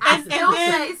 I still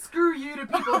say screw you to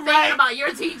people thinking about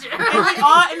your teacher.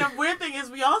 And the weird thing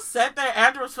is we all sat there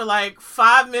afterwards for like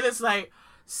 5 minutes like,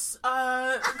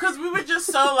 because we were just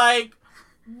so like,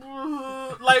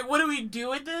 what do we do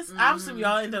with this? Mm-hmm. Obviously we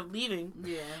all end up leaving.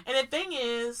 Yeah. And the thing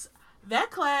is,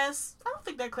 that class, I don't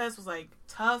think that class was like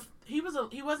tough. He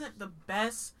wasn't the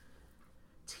best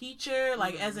teacher,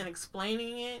 like as in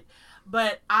explaining it.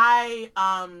 But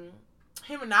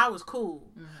him and I was cool.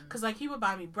 Because, like, he would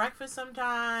buy me breakfast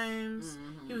sometimes.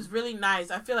 Mm-hmm. He was really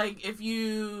nice. I feel like if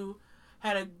you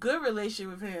had a good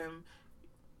relationship with him,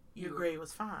 your grade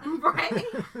was fine. Right.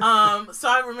 So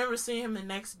I remember seeing him the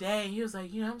next day. He was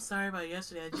like, I'm sorry about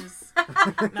yesterday.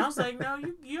 And I was like, no,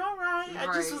 you all right. I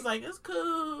just was like, it's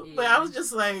cool. Yeah. But I was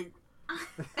just like,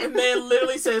 and then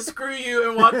literally said, screw you,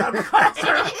 and walked out the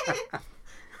classroom.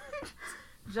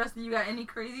 Justin, you got any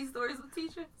crazy stories with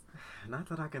teachers? Not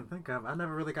that I can think of. I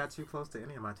never really got too close to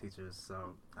any of my teachers,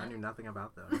 so I knew nothing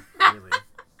about them, really.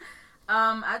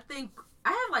 I think I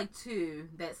have like two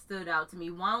that stood out to me.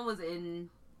 One was in,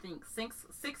 I think,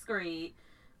 sixth grade.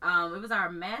 It was our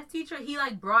math teacher. He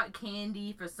like brought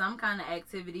candy for some kind of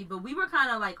activity, but we were kind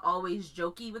of like always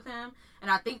jokey with him, and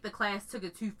I think the class took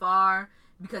it too far.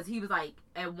 Because he was, like,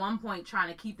 at one point trying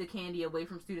to keep the candy away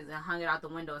from students and hung it out the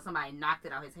window, and somebody knocked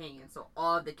it out his hand. So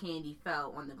all of the candy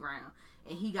fell on the ground.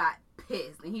 And he got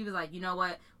pissed. And he was like, you know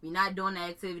what? We're not doing the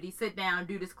activity. Sit down,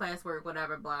 do this classwork,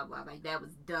 whatever, blah, blah. Like, that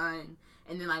was done.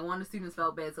 And then, like, one of the students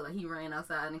felt bad, so, like, he ran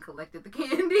outside and collected the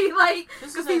candy. Like,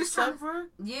 this is like summer?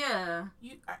 Yeah.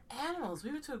 You are animals.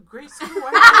 We went to a great school.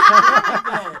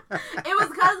 Why it was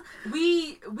because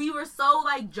we were so,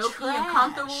 like, jokey and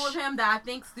comfortable with him that I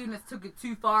think students took it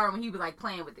too far when he was, like,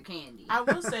 playing with the candy. I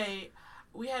will say,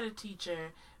 we had a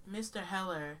teacher, Mr.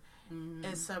 Heller,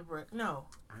 in Subbrook. No.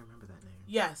 I remember that name.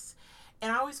 Yes.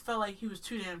 And I always felt like he was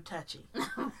too damn touchy.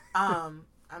 I'm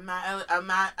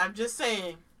just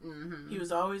saying. He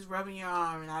was always rubbing your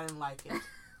arm, and I didn't like it.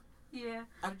 Yeah.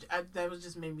 That was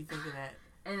just made me think of that.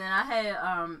 And then I had,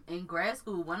 in grad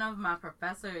school, one of my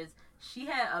professors, she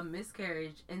had a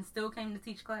miscarriage and still came to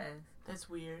teach class. That's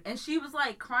weird. And she was,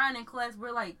 like, crying in class.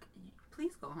 We're like,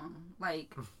 please go home.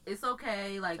 Like, it's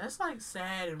okay. Like, that's, like,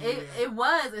 sad and weird. It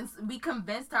was. And we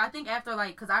convinced her. I think after,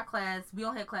 like, because our class, we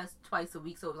only had class twice a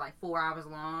week, so it was, like, 4 hours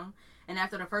long. And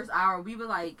after the first hour, we were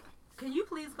like, can you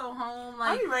please go home?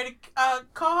 Like, I'd be ready to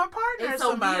call her partner and or so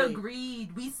somebody. we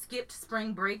agreed. We skipped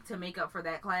spring break to make up for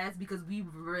that class because we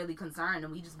were really concerned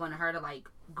and we just wanted her to, like,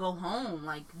 go home.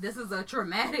 Like, this is a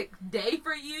traumatic day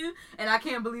for you, and I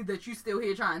can't believe that you still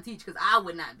here trying to teach because I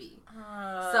would not be.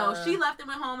 So she left and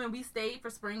went home, and we stayed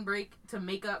for spring break to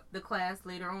make up the class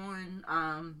later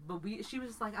on. But she was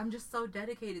just like, I'm just so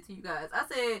dedicated to you guys. I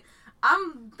said,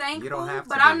 I'm thankful,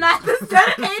 but I'm not this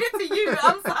dedicated to you.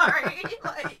 I'm sorry.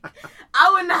 Like,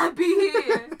 I would not be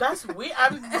here. That's weird.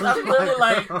 I'm really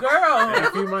like, girl. In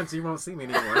a few months, you won't see me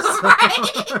anymore. So.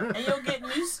 Right? And you'll get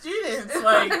new students.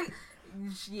 Like,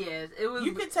 yes, it was.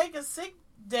 You could take a sick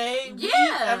day. Yeah.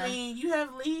 I mean, you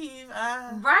have leave.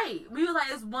 Right. We were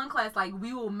like, it's one class. Like,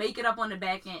 we will make it up on the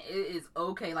back end. It is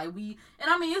okay. Like, and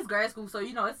I mean, it's grad school, so,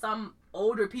 you know, it's some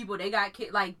older people. They got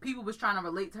kids. Like, people was trying to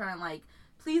relate to her and, like,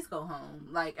 please go home.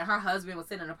 Like, and her husband was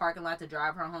sitting in the parking lot to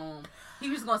drive her home.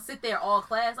 He was going to sit there all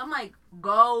class. I'm like,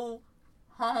 go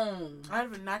home. I'd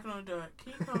have been knocking on the door.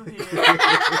 Can you come here?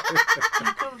 Can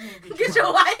you come here and get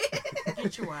your wife?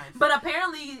 Get your wife. But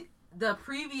apparently, the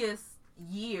previous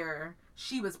year,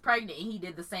 she was pregnant, and he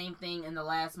did the same thing in the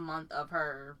last month of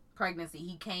her pregnancy.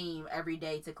 He came every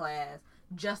day to class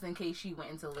just in case she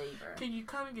went into labor. Can you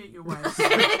come and get your wife?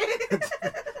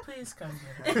 Please come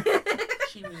get her.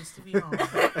 She needs to be home.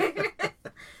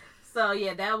 So,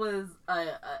 yeah, that was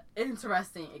a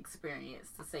interesting experience,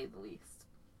 to say the least.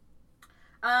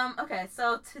 Okay,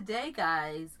 so today,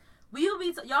 guys, we will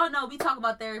be... y'all know we talk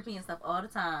about therapy and stuff all the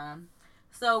time.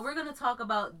 So, we're going to talk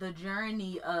about the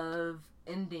journey of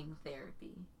ending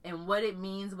therapy and what it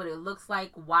means, what it looks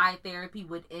like, why therapy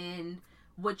would end,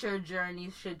 what your journey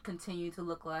should continue to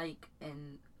look like,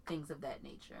 and things of that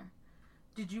nature.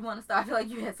 Did you want to start? I feel like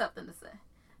you had something to say.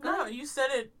 No, you said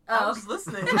it. I was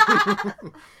listening.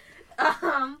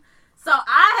 So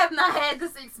I have not had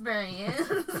this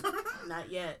experience. Not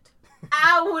yet.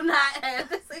 I will not have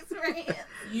this experience.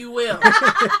 You will.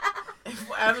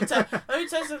 Let me tell you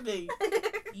something.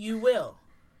 You will.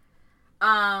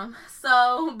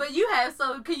 So, but you have,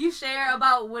 so can you share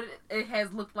about what it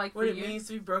has looked like for you? What it means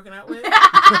to be broken up with?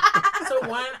 So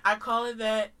one, I call it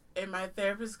that, and my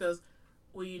therapist goes,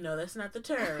 well, you know, that's not the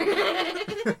term.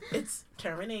 It's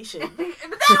termination. But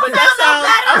that sounds,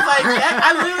 I was like,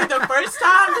 I literally, the first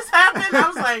time this happened, I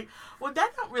was like, well,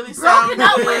 that don't really sound broken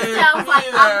up good. with sounds like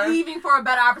I'm leaving for a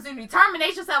better opportunity.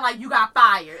 Termination sounds like you got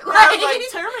fired. Like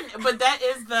but that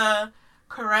is the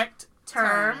correct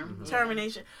term. Yeah.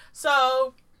 Termination.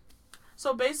 So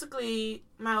basically,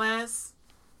 my last.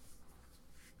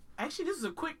 Actually, this is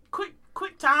a quick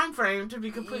time frame, to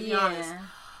be completely honest.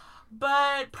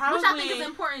 But probably, which I think is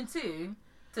important too,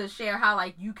 to share how,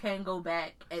 like, you can go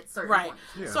back at certain points.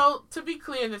 Yeah. So to be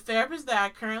clear, the therapist that I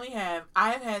currently have,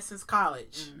 I have had since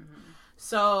college. Mm-hmm.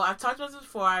 So I've talked about this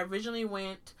before. I originally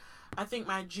went, I think,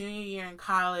 my junior year in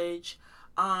college.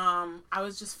 I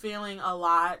was just feeling a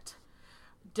lot.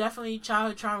 Definitely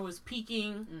childhood trauma was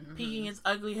peaking its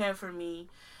ugly head for me,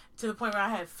 to the point where I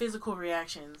had physical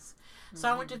reactions. So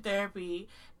I went to therapy,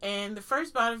 and the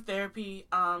first bout of therapy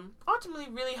ultimately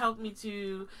really helped me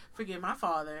to forgive my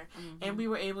father, and we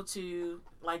were able to,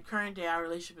 like, current day, our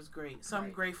relationship is great, so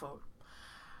I'm grateful.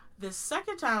 The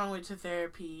second time I went to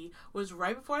therapy was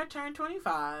right before I turned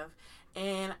 25,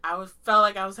 and I felt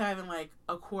like I was having, like,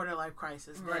 a quarter life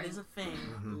crisis. That is a thing.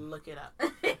 Look it up.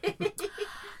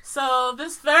 So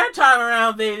this third time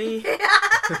around, baby,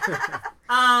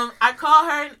 I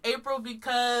called her in April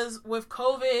because with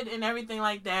COVID and everything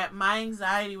like that, my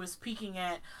anxiety was peaking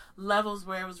at levels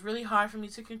where it was really hard for me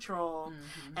to control,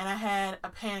 and I had a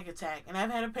panic attack, and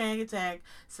I've had a panic attack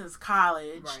since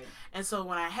college, and so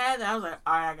when I had that, I was like,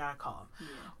 alright, I gotta call.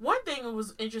 One thing that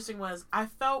was interesting was I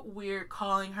felt weird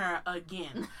calling her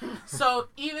again. So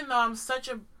even though I'm such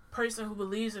a person who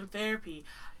believes in therapy,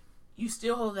 you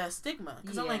still hold that stigma,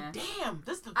 because I'm like, damn,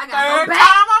 this is the third time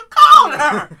I'm calling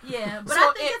her. Yeah, but so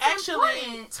I think it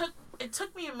actually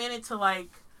took me a minute to, like,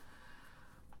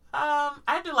 I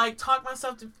had to, like, talk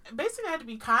myself to, basically I had to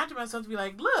be kind to myself to be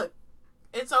like, look,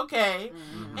 it's okay.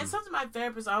 And something my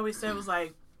therapist always said was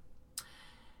like,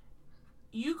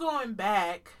 you going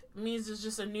back means it's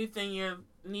just a new thing you're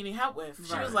needing help with.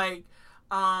 She Right. was like,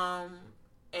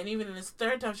 and even in this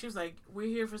third time, she was like, we're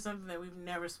here for something that we've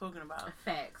never spoken about.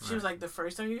 Facts. She was like, the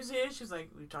first time you was here, she was like,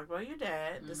 we talked about your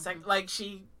dad. The second,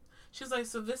 she was like,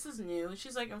 so this is new.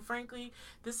 She's like, and frankly,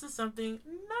 this is something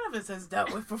none of us has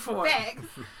dealt with before. Facts.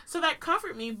 So that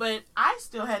comforted me, but I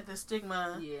still had the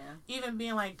stigma, Yeah. even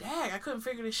being like, dang, I couldn't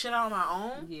figure this shit out on my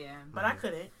own. Yeah. But I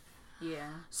couldn't. Yeah.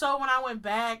 So when I went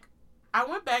back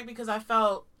because I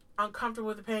felt uncomfortable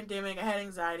with the pandemic. I had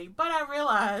anxiety, but I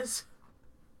realized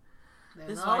There's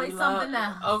this is always why you something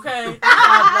love, else. Okay,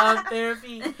 I love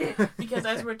therapy because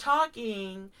as we're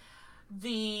talking,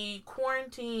 the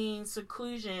quarantine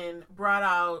seclusion brought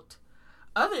out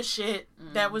other shit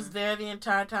that was there the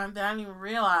entire time that I didn't even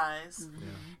realize. Mm-hmm.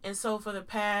 And so for the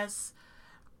past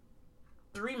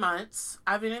 3 months,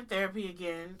 I've been in therapy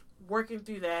again, working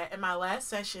through that. In my last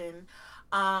session,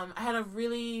 I had a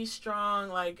really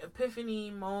strong,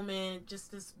 epiphany moment,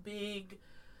 just this big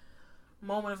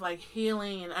moment of,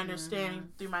 healing and understanding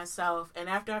through myself. And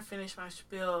after I finished my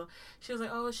spiel, she was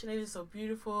like, oh, Sinead is so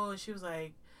beautiful. And she was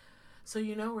like, so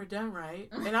we're done, right?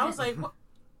 And I was like, what?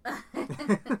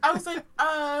 I was like,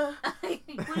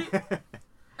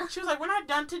 she was like, we're not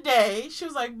done today. She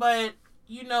was like, but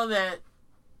you know that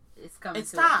it's coming.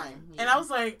 It's time. Yeah. And I was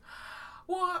like,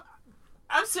 well,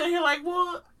 I'm sitting here like,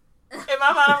 well, in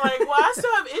my mind, I'm like, well, I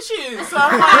still have issues. So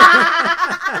I'm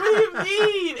like, what do you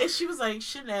mean? And she was like,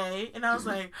 Sinead. And I was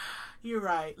like, you're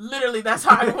right. Literally, that's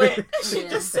how I went. She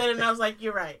just said it, and I was like,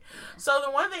 you're right. So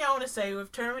the one thing I want to say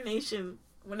with termination,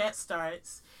 when that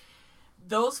starts,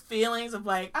 those feelings of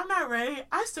I'm not ready,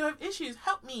 I still have issues,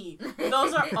 help me.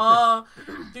 Those are all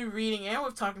through reading and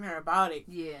with talking to her about it.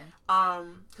 Yeah.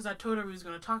 Because I told her we was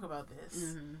going to talk about this.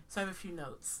 Mm-hmm. So I have a few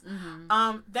notes.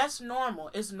 Mm-hmm. That's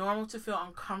normal. It's normal to feel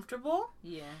uncomfortable.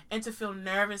 Yeah. And to feel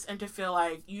nervous and to feel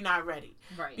like you're not ready.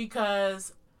 Right.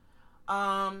 Because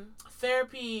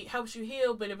therapy helps you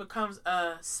heal, but it becomes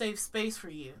a safe space for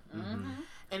you. Mm-hmm.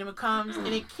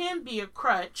 And it can be a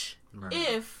crutch Right.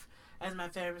 if, as my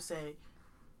therapist say,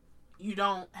 you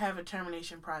don't have a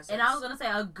termination process. And I was gonna say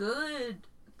a good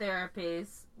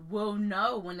therapist will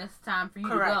know when it's time for you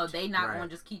Correct. to go. They not Right. gonna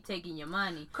just keep taking your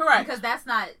money. Correct. Because that's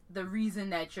not the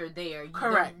reason that you're there.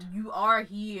 Correct. You are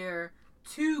here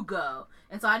to go.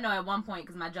 And so I know at one point,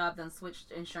 because my job done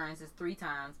switched insurances 3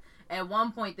 times. At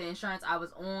one point, the insurance I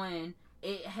was on,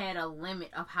 it had a limit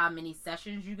of how many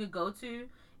sessions you could go to.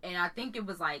 And I think it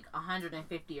was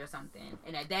 150 or something.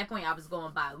 And at that point, I was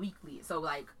going bi-weekly. So,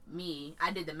 I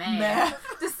did the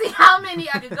math to see how many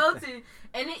I could go to.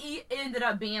 And it ended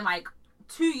up being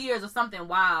 2 years or something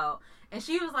wild. And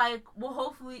she was like, well,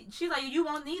 hopefully, she's like, you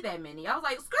won't need that many. I was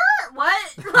like, skirt,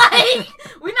 what?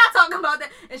 We're not talking about that.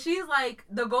 And she's like,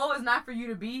 the goal is not for you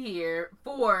to be here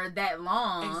for that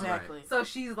long. Exactly. So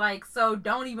she's like, so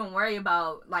don't even worry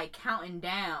about counting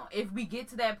down. If we get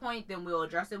to that point, then we'll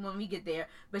address it when we get there.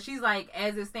 But she's like,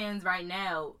 as it stands right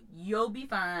now, you'll be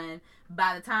fine.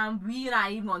 By the time we're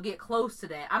not even gonna get close to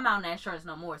that, I'm not on that insurance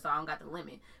no more, so I don't got the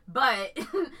limit. But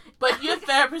your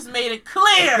therapist made it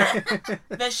clear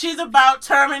that she's about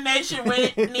termination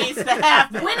when it needs to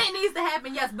happen. When it needs to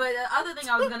happen, yes. But the other thing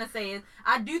I was gonna say is,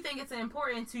 I do think it's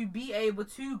important to be able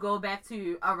to go back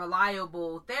to a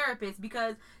reliable therapist,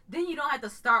 because then you don't have to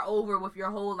start over with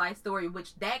your whole life story,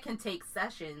 which that can take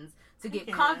sessions to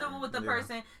get comfortable with the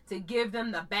person, to give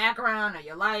them the background of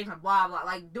your life and blah, blah.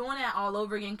 Doing that all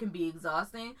over again can be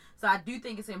exhausting. So I do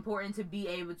think it's important to be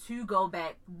able to go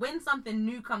back when something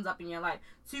new comes up in your life,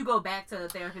 to go back to the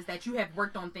therapist that you have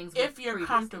worked on things with if you're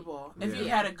previously. Comfortable. If you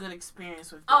had a good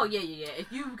experience with them. Oh, yeah.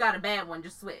 If you've got a bad one,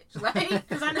 just switch.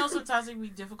 Because I know sometimes it can be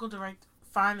difficult to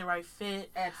find the right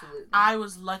fit. Absolutely. I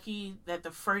was lucky that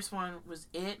the first one was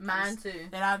it. Mine too.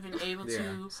 That I've been able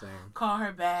to call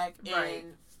her back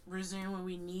and resume when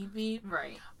we need be.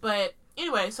 Right. But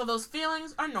anyway, so those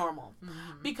feelings are normal.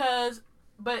 Mm-hmm.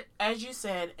 But as you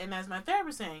said, and as my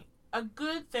therapist saying, a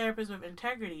good therapist with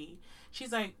integrity,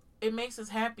 she's like, it makes us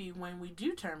happy when we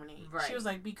do terminate. Right. She was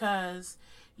like, because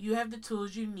you have the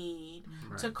tools you need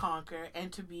to conquer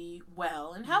and to be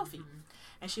well and healthy. Mm-hmm.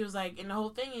 And she was like, and the whole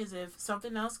thing is, if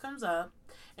something else comes up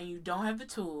and you don't have the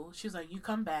tool, she was like, you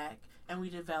come back and we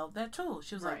develop that tool.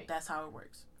 She was like, that's how it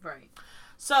works. Right.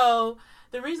 So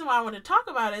the reason why I want to talk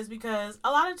about it is because a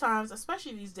lot of times,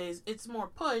 especially these days, it's more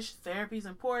push. Therapy is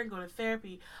important. Go to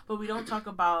therapy. But we don't talk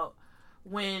about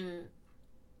when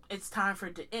it's time for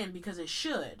it to end, because it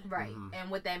should. Right. Mm-hmm. And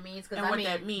what that means. Because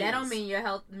that don't mean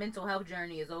your mental health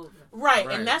journey is over. Right.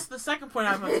 And that's the second point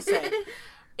I was going to say.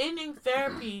 Ending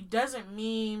therapy doesn't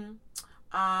mean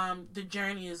the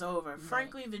journey is over. Right.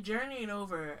 Frankly, the journey ain't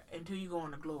over until you go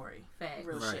on to glory. Fact.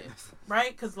 Real right. shit.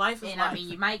 Right? Because life is and life. I mean,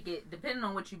 you might get, depending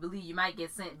on what you believe, you might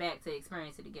get sent back to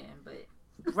experience it again, but...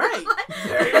 Right.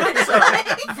 Very much so.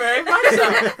 Very much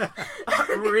so.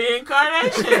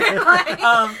 Reincarnation.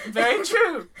 Very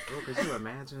true. Oh, could you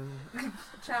imagine?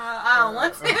 Child, I don't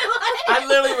want to. I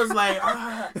literally was like...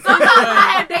 Sometimes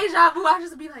I have deja vu. I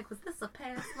just be like, was this a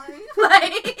past life?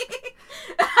 Like...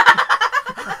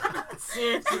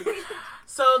 Seriously.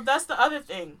 So that's the other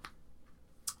thing.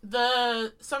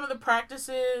 Some of the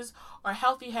practices or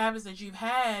healthy habits that you've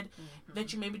had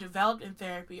that you maybe developed in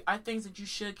therapy are things that you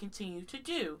should continue to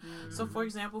do. So for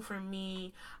example, for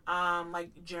me,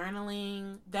 like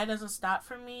journaling, that doesn't stop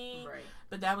for me, Right.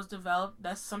 but that was developed.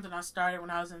 That's something I started when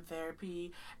I was in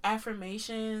therapy.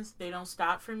 Affirmations, they don't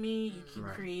stop for me. You keep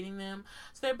Right. creating them.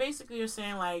 So they're basically you're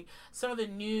saying like some of the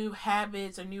new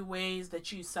habits or new ways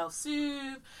that you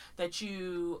self-soothe, that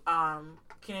you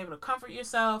can able to comfort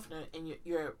yourself and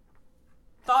your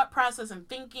thought process and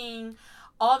thinking,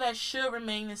 all that should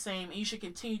remain the same, and you should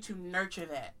continue to nurture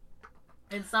that.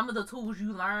 And some of the tools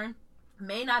you learn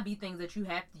may not be things that you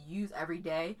have to use every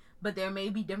day, but there may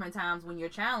be different times when you're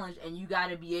challenged and you got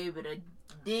to be able to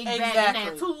dig back in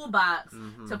that toolbox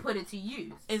to put it to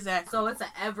use. Exactly. So it's an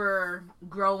ever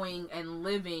growing and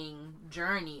living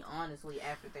journey, honestly,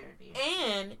 after therapy.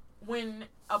 And when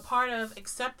a part of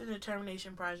accepting the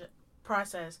termination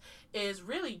process is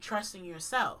really trusting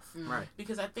yourself. Right.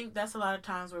 Because I think that's a lot of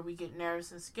times where we get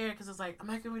nervous and scared because it's like, I'm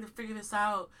not going to figure this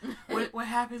out. What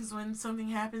happens when something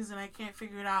happens and I can't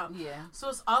figure it out? Yeah. So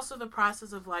it's also the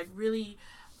process of like really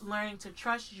learning to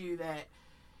trust you that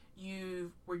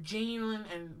you were genuine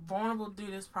and vulnerable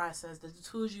through this process, that the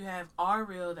tools you have are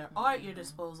real, they're all at your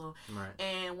disposal. Right.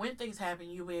 And when things happen,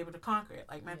 you'll be able to conquer it.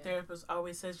 Like my therapist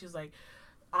always says, she's like,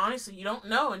 honestly, you don't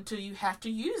know until you have to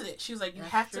use it. She was like, you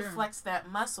have to flex that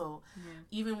muscle,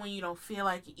 even when you don't feel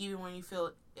like it, even when you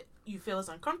feel it's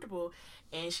uncomfortable.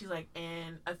 And she's like,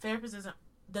 and a therapist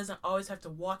doesn't always have to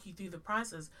walk you through the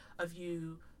process of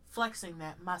you flexing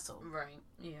that muscle. Right.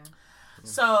 Yeah.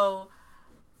 So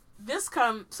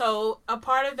so a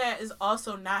part of that is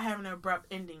also not having an abrupt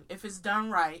ending. If it's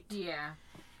done right,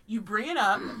 you bring it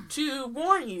up to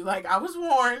warn you. Like, I was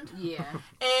warned. Yeah.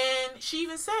 And she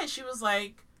even said, she was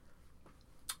like,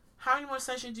 how many more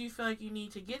sessions do you feel like you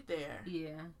need to get there?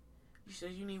 Yeah. You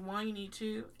said you need 1, you need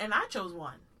 2. And I chose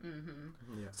 1.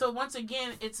 Yeah. So once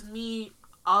again, it's me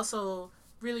also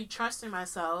really trusting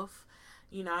myself.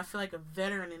 You know, I feel like a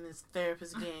veteran in this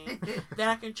therapist game. That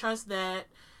I can trust that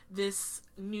this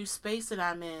new space that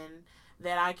I'm in,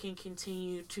 that I can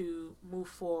continue to move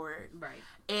forward. Right.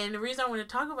 And the reason I want to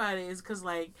talk about it is because,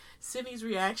 like, Sydney's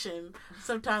reaction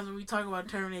sometimes when we talk about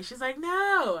termination, she's like,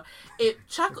 no. It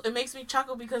makes me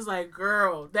chuckle because, like,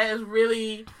 girl, that is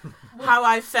really how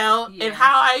I felt and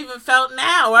how I even felt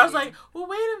now. Where I was like, well,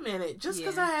 wait a minute. Just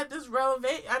because I had this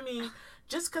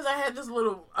just because I had this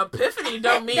little epiphany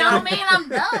don't mean I'm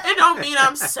done. It don't mean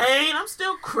I'm sane. I'm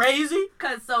still crazy.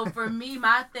 So for me,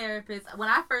 my therapist, when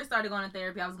I first started going to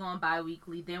therapy, I was going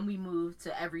bi-weekly. Then we moved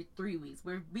to every 3 weeks.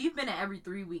 We've been at every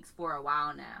 3 weeks for a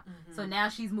while now. So now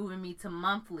she's moving me to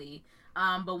monthly.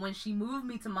 But when she moved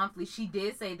me to monthly, she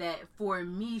did say that for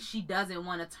me, she doesn't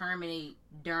want to terminate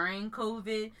during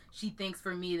COVID. She thinks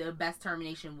for me, the best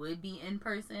termination would be in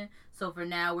person. So for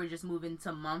now, we're just moving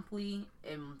to monthly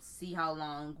and see how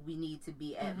long we need to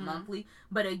be at monthly.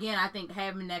 But again, I think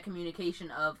having that communication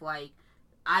of like,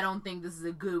 I don't think this is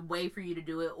a good way for you to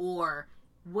do it, or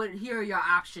here are your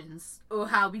options, or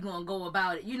how we gonna go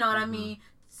about it. You know what I mean?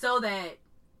 So that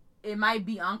it might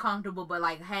be uncomfortable, but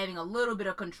like having a little bit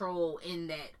of control in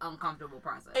that uncomfortable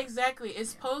process. Exactly.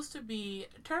 It's supposed to be,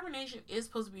 termination is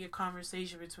supposed to be a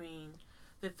conversation between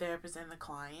the therapist and the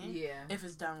client. Yeah. If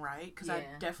it's done right. Because I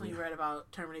definitely read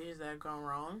about terminations that have gone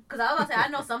wrong. Because I was going to say, I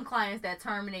know some clients that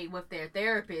terminate with their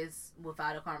therapist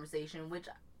without a conversation, which,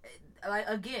 like,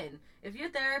 again, if your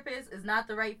therapist is not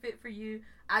the right fit for you,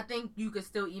 I think you could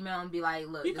still email and be like,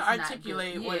 look, you can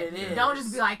articulate what it is. Don't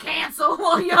just be like,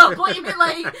 cancel your appointment.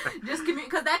 Like, just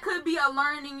because that could be a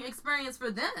learning experience for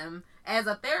them as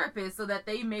a therapist, so that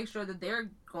they make sure that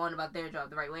they're going about their job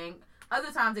the right way. And other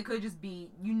times it could just be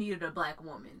you needed a black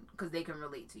woman because they can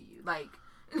relate to you. Like,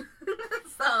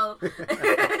 so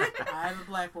I have a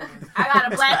black woman. I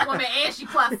got a black woman and she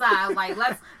plus size. Like,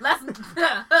 let's like,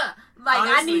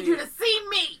 honestly, I need you to see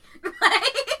me.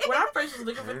 When I first was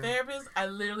looking for therapists, I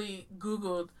literally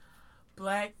Googled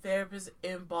black therapists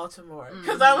in Baltimore.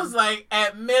 Because I was like,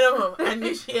 at minimum, I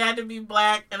knew she had to be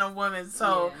black and a woman.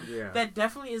 So that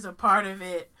definitely is a part of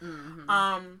it.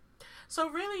 So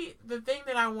really, the thing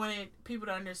that I wanted people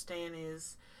to understand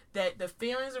is that the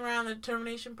feelings around the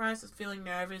termination process, feeling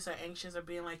nervous or anxious or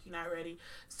being like you're not ready,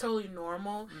 it's totally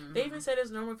normal. Mm-hmm. They even said it's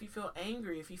normal if you feel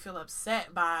angry, if you feel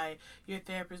upset by your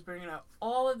therapist bringing up.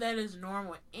 All of that is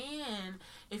normal. And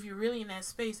if you're really in that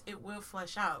space, it will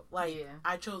flesh out. Like,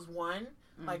 I chose one.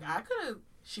 Mm-hmm. Like,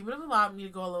 she would have allowed me to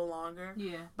go a little longer.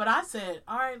 Yeah. But I said,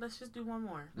 all right, let's just do one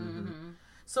more. Mm-hmm.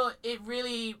 So it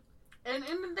really... And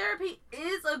therapy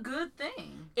is a good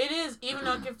thing. It is, even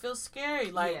though it can feel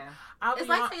scary. Like, it's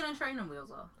like taking training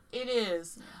wheels off. It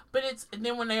is. Yeah. But it's, and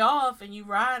then when they off and you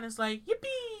ride, it's like,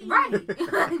 yippee! Right.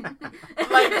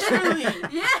 Like, truly.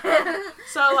 Yeah.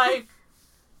 So, like,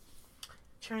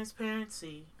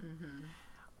 transparency. Mm-hmm.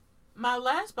 My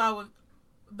last bout with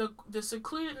the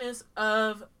secludedness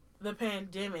of the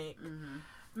pandemic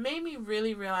made me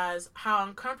really realize how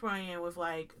uncomfortable I am with,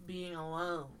 like, being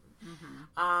alone.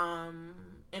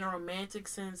 In a romantic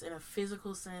sense, in a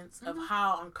physical sense, of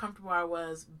how uncomfortable I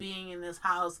was being in this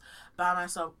house by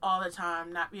myself all the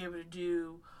time, not being able to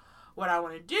do what I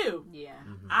want to do. Yeah.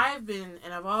 I've been,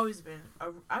 and I've always been,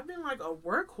 I've been like a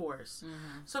workhorse.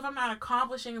 So if I'm not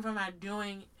accomplishing, if I'm not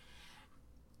doing,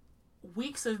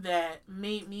 weeks of that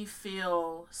made me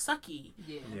feel sucky.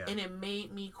 Yeah. And it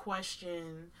made me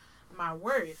question my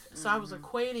worth. So I was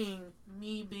equating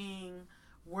me being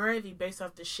worthy based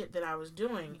off the shit that I was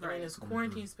doing. Right. And in this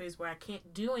quarantine space where I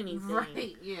can't do anything.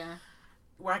 Right, yeah.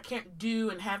 Where I can't do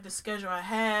and have the schedule I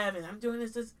have and I'm doing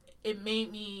this, it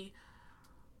made me,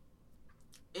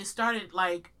 it started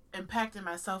like impacting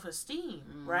my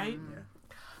self-esteem, right?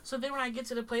 Yeah. So then when I get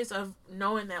to the place of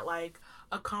knowing that like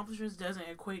accomplishments doesn't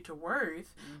equate to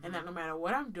worth and that no matter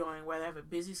what I'm doing, whether I have a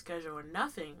busy schedule or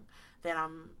nothing, that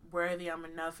I'm worthy, I'm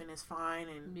enough, and it's fine,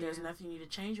 and there's nothing you need to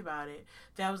change about it.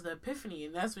 That was the epiphany,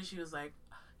 and that's when she was like,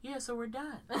 yeah, so we're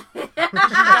done. You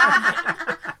got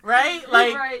it. Right?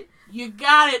 Like, you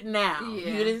got it now.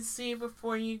 Yeah. You didn't see it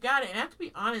before, and you got it. And I have to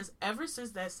be honest, ever since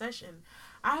that session,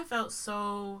 I felt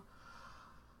so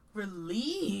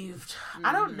relieved.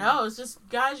 I don't know. It's just,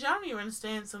 guys, y'all don't even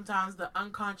understand sometimes the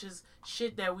unconscious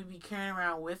shit that we be carrying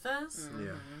around with us.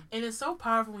 Yeah. And it's so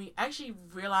powerful when you actually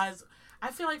realize. I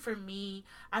feel like for me,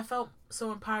 I felt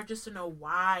so empowered just to know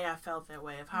why I felt that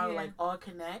way, of how it like all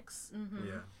connects.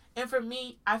 Yeah. And for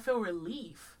me, I feel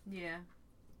relief. Yeah.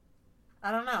 I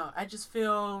don't know. I just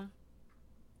feel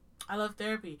I love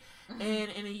therapy. And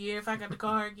in a year, if I got to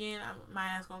call her again, my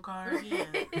ass gonna call her again.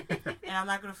 And I'm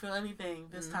not gonna feel anything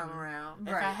this time around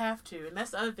if I have to. And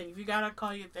that's the other thing. If you gotta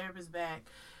call your therapist back,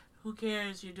 who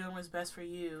cares? You're doing what's best for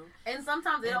you. And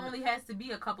sometimes it only has to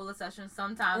be a couple of sessions.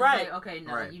 Sometimes, like, okay,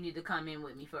 no, you need to come in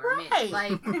with me for a minute.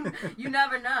 Like, you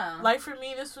never know. Like, for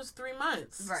me, this was 3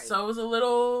 months. Right. So it was a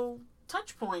little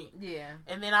touch point. Yeah.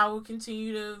 And then I will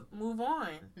continue to move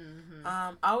on.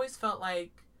 I always felt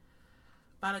like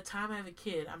by the time I have a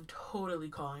kid, I'm totally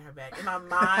calling her back. In my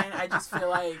mind, I just feel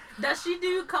like... Does she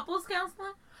do couples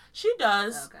counseling? She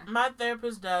does. Okay. My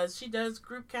therapist does. She does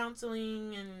group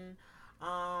counseling and...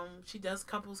 she does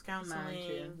couples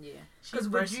counseling. Yeah. She's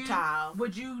versatile.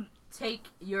 Would you take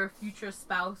your future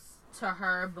spouse to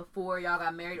her before y'all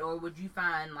got married, or would you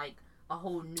find like a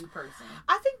whole new person?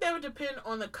 I think that would depend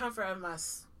on the comfort of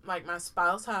my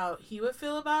spouse, how he would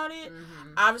feel about it.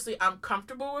 Obviously, I'm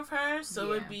comfortable with her, so it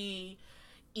would be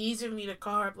easier for me to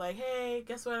call her like, hey,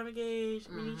 guess what? I'm engaged.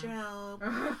 We need your help.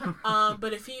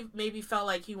 But if he maybe felt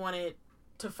like he wanted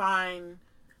to find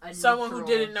someone who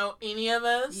didn't know any of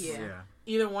us.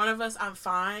 Either one of us, I'm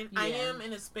fine. I am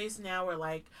in a space now where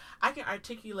like I can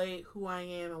articulate who I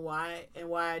am and why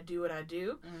I do what I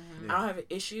do. I don't have an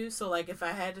issue. So like if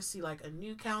I had to see like a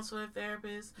new counselor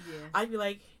therapist, I'd be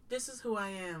like, this is who I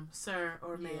am, sir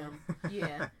or ma'am.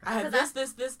 I have this,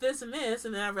 and this,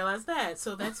 and then I realized that.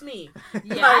 So that's me.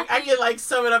 I can like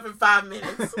sum it up in 5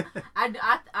 minutes.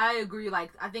 I agree.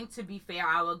 Like, I think to be fair,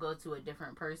 I would go to a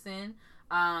different person.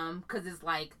 Cause it's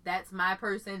like, that's my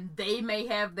person. They may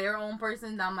have their own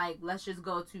person. I'm like, let's just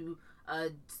go to a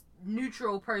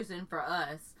neutral person for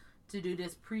us to do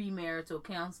this premarital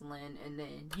counseling, and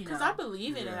then, you know. Cause I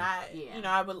believe in it.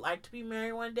 I would like to be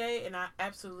married one day, and I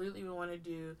absolutely would want to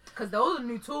do. Cause those are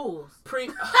new tools. Okay.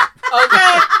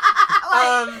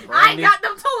 I ain't got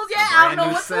them tools yet. I don't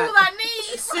know what tools I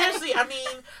need. Seriously, I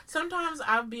mean, sometimes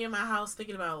I'll be in my house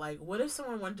thinking about, like, what if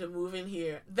someone wanted to move in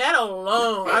here? That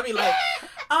alone, I'd be like,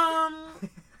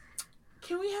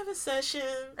 can we have a session?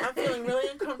 I'm feeling really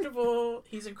uncomfortable.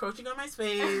 He's encroaching on my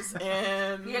space,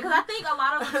 and... Yeah, because I think a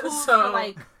lot of the tools for,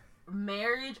 like,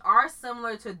 marriage are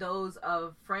similar to those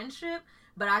of friendship,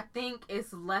 but I think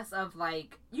it's less of,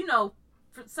 like, you know,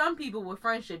 for some people with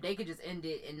friendship, they could just end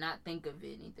it and not think of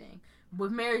anything.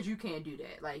 With marriage, you can't do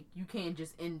that. Like, you can't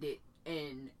just end it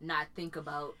and not think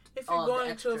about if you're all going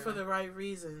the into extra. it for the right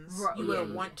reasons, Right, you yeah, wouldn't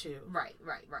yeah. want to. Right.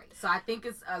 So I think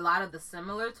it's a lot of the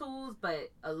similar tools, but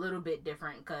a little bit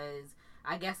different because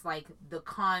I guess like the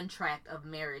contract of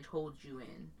marriage holds you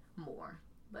in more.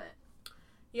 But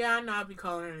Yeah, I know I'll be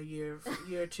calling her in a year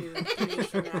or two, 3 years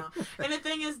from now. And the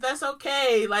thing is, that's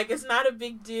okay. Like, it's not a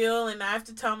big deal, and I have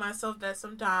to tell myself that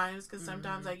sometimes, because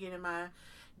sometimes I get in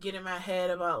my head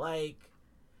about, like,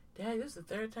 Dad, this is the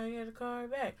third time you had to call her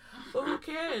back. But who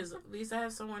cares? At least I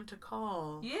have someone to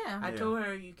call. yeah, I told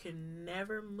her you can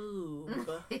never move.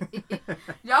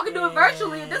 y'all can do it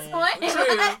virtually at this point.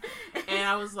 True. And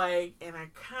I was like, and I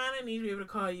kind of need to be able to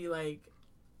call you, like,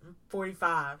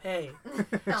 45. Hey.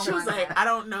 Oh She was my like, God. I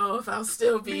don't know if I'll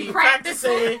still be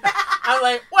Practicing. practicing. I was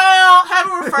like, well, have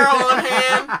a referral on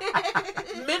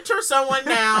hand. Mentor someone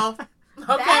now. That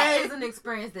Okay. is an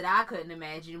experience that I couldn't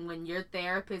imagine when your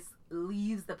therapist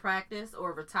leaves the practice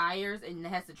or retires and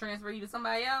has to transfer you to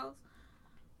somebody else.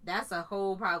 That's a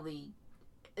whole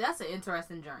that's an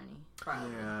interesting journey. Probably.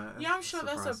 Yeah, I'm sure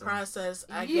that's a process,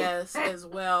 I Yeah. guess, as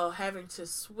well, having to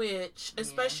switch,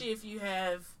 especially if you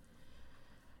have,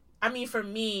 I mean, for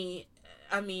me,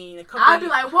 a couple I'd be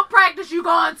like, what practice you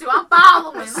going to? I'm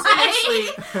following. seriously,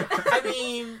 I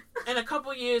mean, in a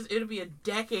couple years, it'll be a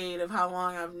decade of how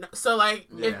long I've so, like,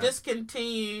 Yeah. if this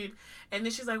continued, and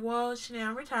then she's like, well, Shanae,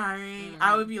 I'm retiring,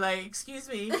 I would be like, excuse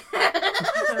me,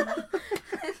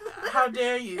 how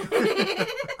dare you?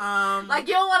 Like,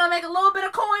 you don't want to make a little bit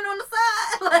of coin on the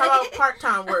side? Like, how about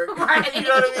part-time work? Right. You know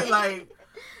what I mean? Like,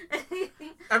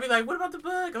 I'd be like, what about the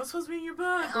book? I'm supposed to be in your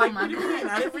book. Oh Like, my what do you mean?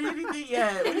 I didn't read anything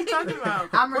yet. What are you talking about?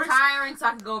 I'm Where's- retiring so I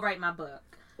can go write my book.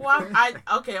 Well,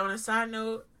 okay, on a side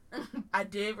note, I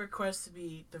did request to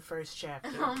be the first chapter.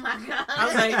 Oh my God. I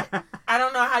was like, I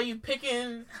don't know how you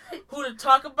picking who to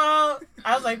talk about.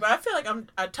 I was like, but I feel like I'm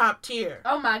a top tier.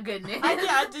 Oh my goodness.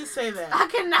 I did say that. I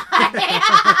cannot.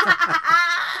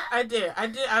 I did.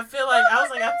 I feel like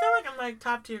I'm like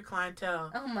top tier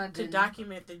clientele Oh my to goodness.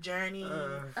 document the journey,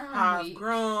 Oh, how I've weak.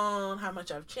 grown, how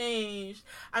much I've changed.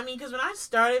 I mean, because when I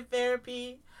started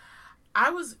therapy, I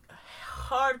was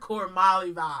hardcore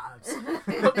Molly vibes.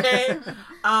 Okay,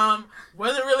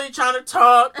 wasn't really trying to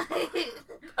talk.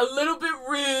 A little bit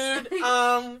rude.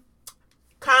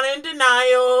 Kind of in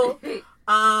denial.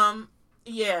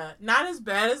 Yeah, not as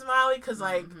bad as Molly, because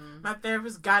like my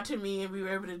therapist got to me and we were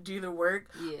able to do the work.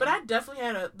 Yeah. But I definitely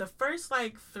had the first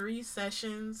like 3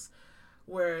 sessions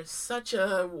were such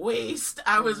a waste.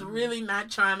 I was really not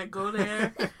trying to go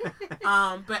there.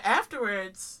 But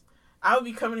afterwards, I would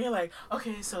be coming here like,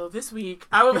 okay, so this week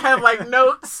I would have like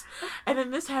notes, and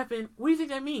then this happened. What do you think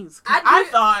that means? 'Cause I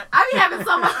thought I be having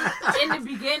so much in the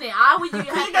beginning.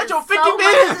 you got your 50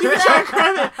 minutes. You be trying to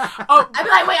cram it. Oh, I'd be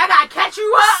like, wait, I gotta catch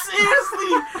you up.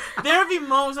 seriously, there would be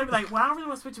moments I'd be like, well, I don't really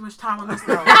want to spend too much time on this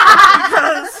though,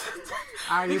 because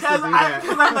I used to do because that.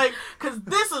 I'm like, because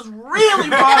this is really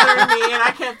bothering me and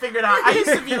I can't figure it out. I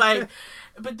used to be like,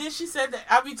 but then she said that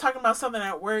I'd be talking about something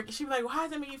at work. She'd be like, well, how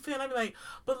does that make you feel? And I'd be like,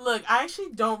 but look, I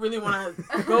actually don't really want to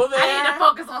go there. I need to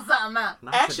focus on something else.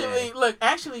 Not Actually, today.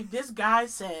 actually, this guy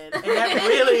said, and that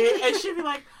really, and she'd be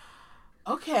like,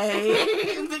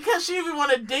 okay, because she'd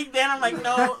want to dig down. I'm like,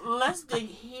 no, let's dig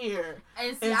here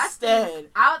And see, instead.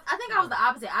 I think I was the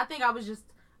opposite. I think I was just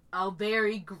a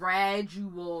very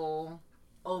gradual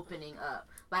opening up.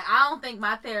 Like, I don't think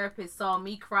my therapist saw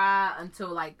me cry until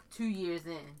like 2 years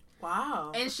in.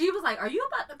 Wow. And she was like, "Are you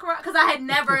about to cry?" Because I had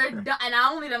never done, and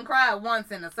I only done cried once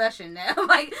in a session now.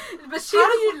 Like, but she How do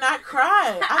was you not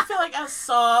cry? I feel like I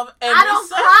sob every I don't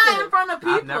session. cry in front of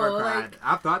people. I've never like, cried.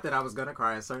 I thought that I was gonna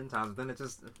cry at certain times, but then it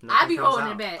just I be nothing comes holding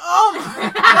out. it back. Oh my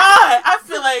god! I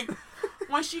feel like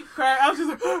when she cried, I was just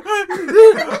like,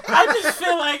 I just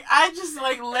feel like I just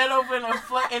like let open a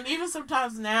flood, and even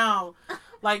sometimes now,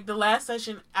 like the last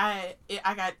session, I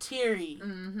got teary,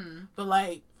 but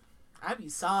like I be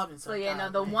sobbing. So yeah, no,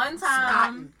 sometimes, the man. one Snotting.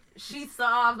 time she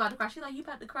saw I was about to cry, she like, "You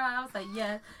about to cry?" I was like,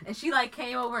 "Yeah," and she like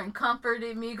came over and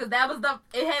comforted me because that was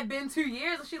it had been 2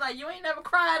 years, and she like, "You ain't never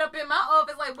cried up in my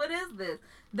office." Like, what is this?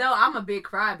 Though I'm a big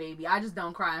crybaby, I just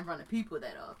don't cry in front of people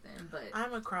that often. But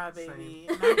I'm a crybaby.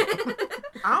 Same.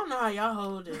 I don't know how y'all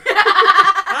hold it.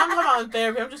 I'm talking about in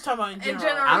therapy. I'm just talking about in general.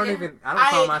 general. I don't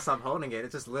call I- myself holding it.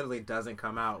 It just literally doesn't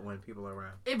come out when people are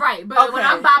around. Right, but when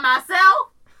Okay. I'm by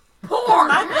myself, poor.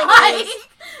 My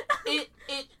thing Like,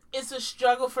 it's a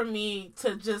struggle for me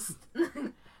to just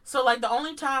so like the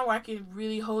only time where I can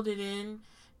really hold it in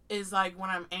is like when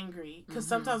I'm angry, because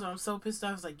sometimes when I'm so pissed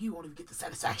off, it's like you won't even get the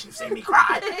satisfaction of seeing me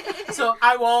cry. So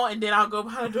I won't, and then I'll go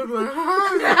behind the door.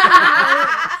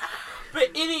 But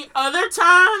any other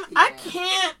time, I Yeah.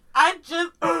 can't. I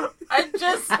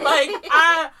just like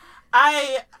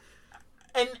I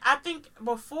think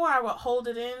before I would hold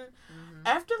it in.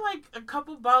 After like a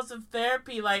couple bouts of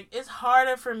therapy, like it's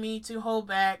harder for me to hold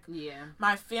back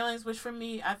my feelings, which for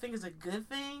me I think is a good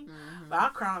thing. But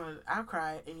I'll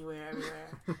cry anywhere,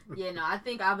 everywhere. No, I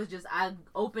think I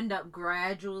opened up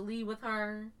gradually with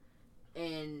her,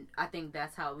 and I think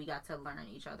that's how we got to learn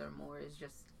each other more. Is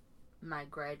just my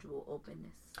gradual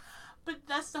openness. But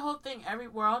that's the whole thing.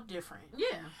 We're all different.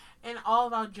 Yeah. And all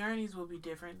of our journeys will be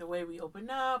different. The way we open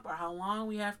up, or how long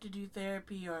we have to do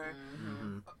therapy, or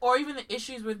even the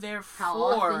issues we're there for. How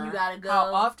often you gotta go.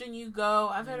 How often you go.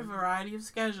 I've had a variety of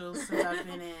schedules since I've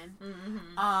been in.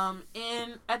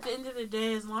 And at the end of the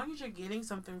day, as long as you're getting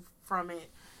something from it,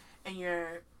 and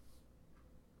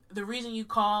the reason you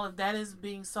call, if that is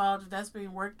being solved, if that's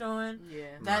being worked on,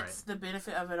 that's the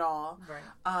benefit of it all. Right.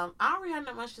 I don't really have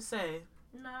that much to say.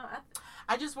 No,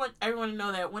 I just want everyone to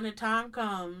know that when the time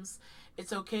comes,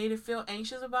 it's okay to feel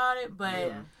anxious about it,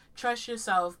 but trust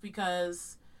yourself,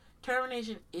 because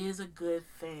termination is a good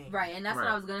thing. Right, and that's what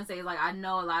I was going to say. Like, I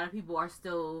know a lot of people are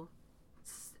still,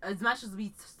 as much as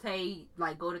we say,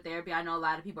 like, go to therapy, I know a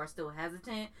lot of people are still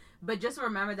hesitant. But just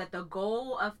remember that the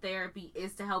goal of therapy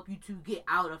is to help you to get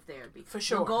out of therapy. For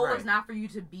sure. The goal is not for you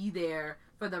to be there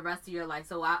for the rest of your life.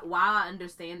 So while I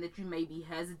understand that you may be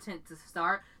hesitant to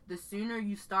start, the sooner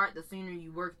you start, the sooner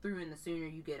you work through, and the sooner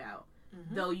you get out.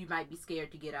 Though you might be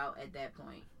scared to get out at that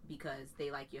point because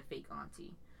they like your fake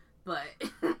auntie. But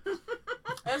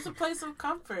it's a place of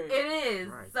comfort. It is.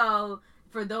 Right. So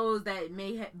for those that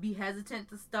may be hesitant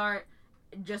to start,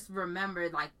 just remember,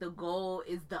 like, the goal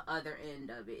is the other end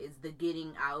of it. Is the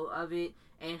getting out of it,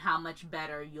 and how much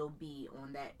better you'll be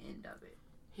on that end of it.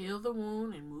 Heal the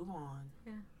wound and move on.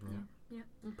 Yeah.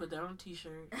 Put that on a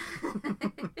t-shirt.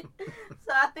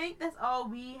 So I think that's all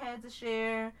we had to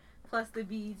share. Plus the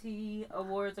BET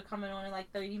Awards are coming on in like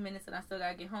 30 minutes, and I still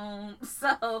gotta get home.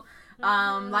 So,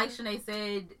 like Shanae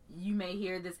said, you may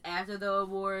hear this after the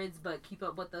awards, but keep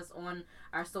up with us on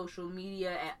our social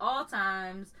media at all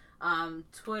times.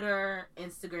 Twitter,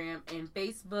 Instagram, and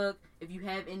Facebook. If you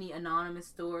have any anonymous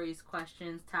stories,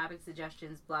 questions, topic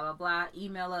suggestions, blah, blah, blah,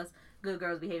 email us,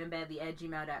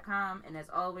 goodgirlsbehavingbadly@gmail.com. And as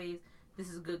always, this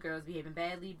is Good Girls Behaving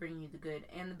Badly, bringing you the good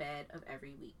and the bad of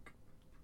every week.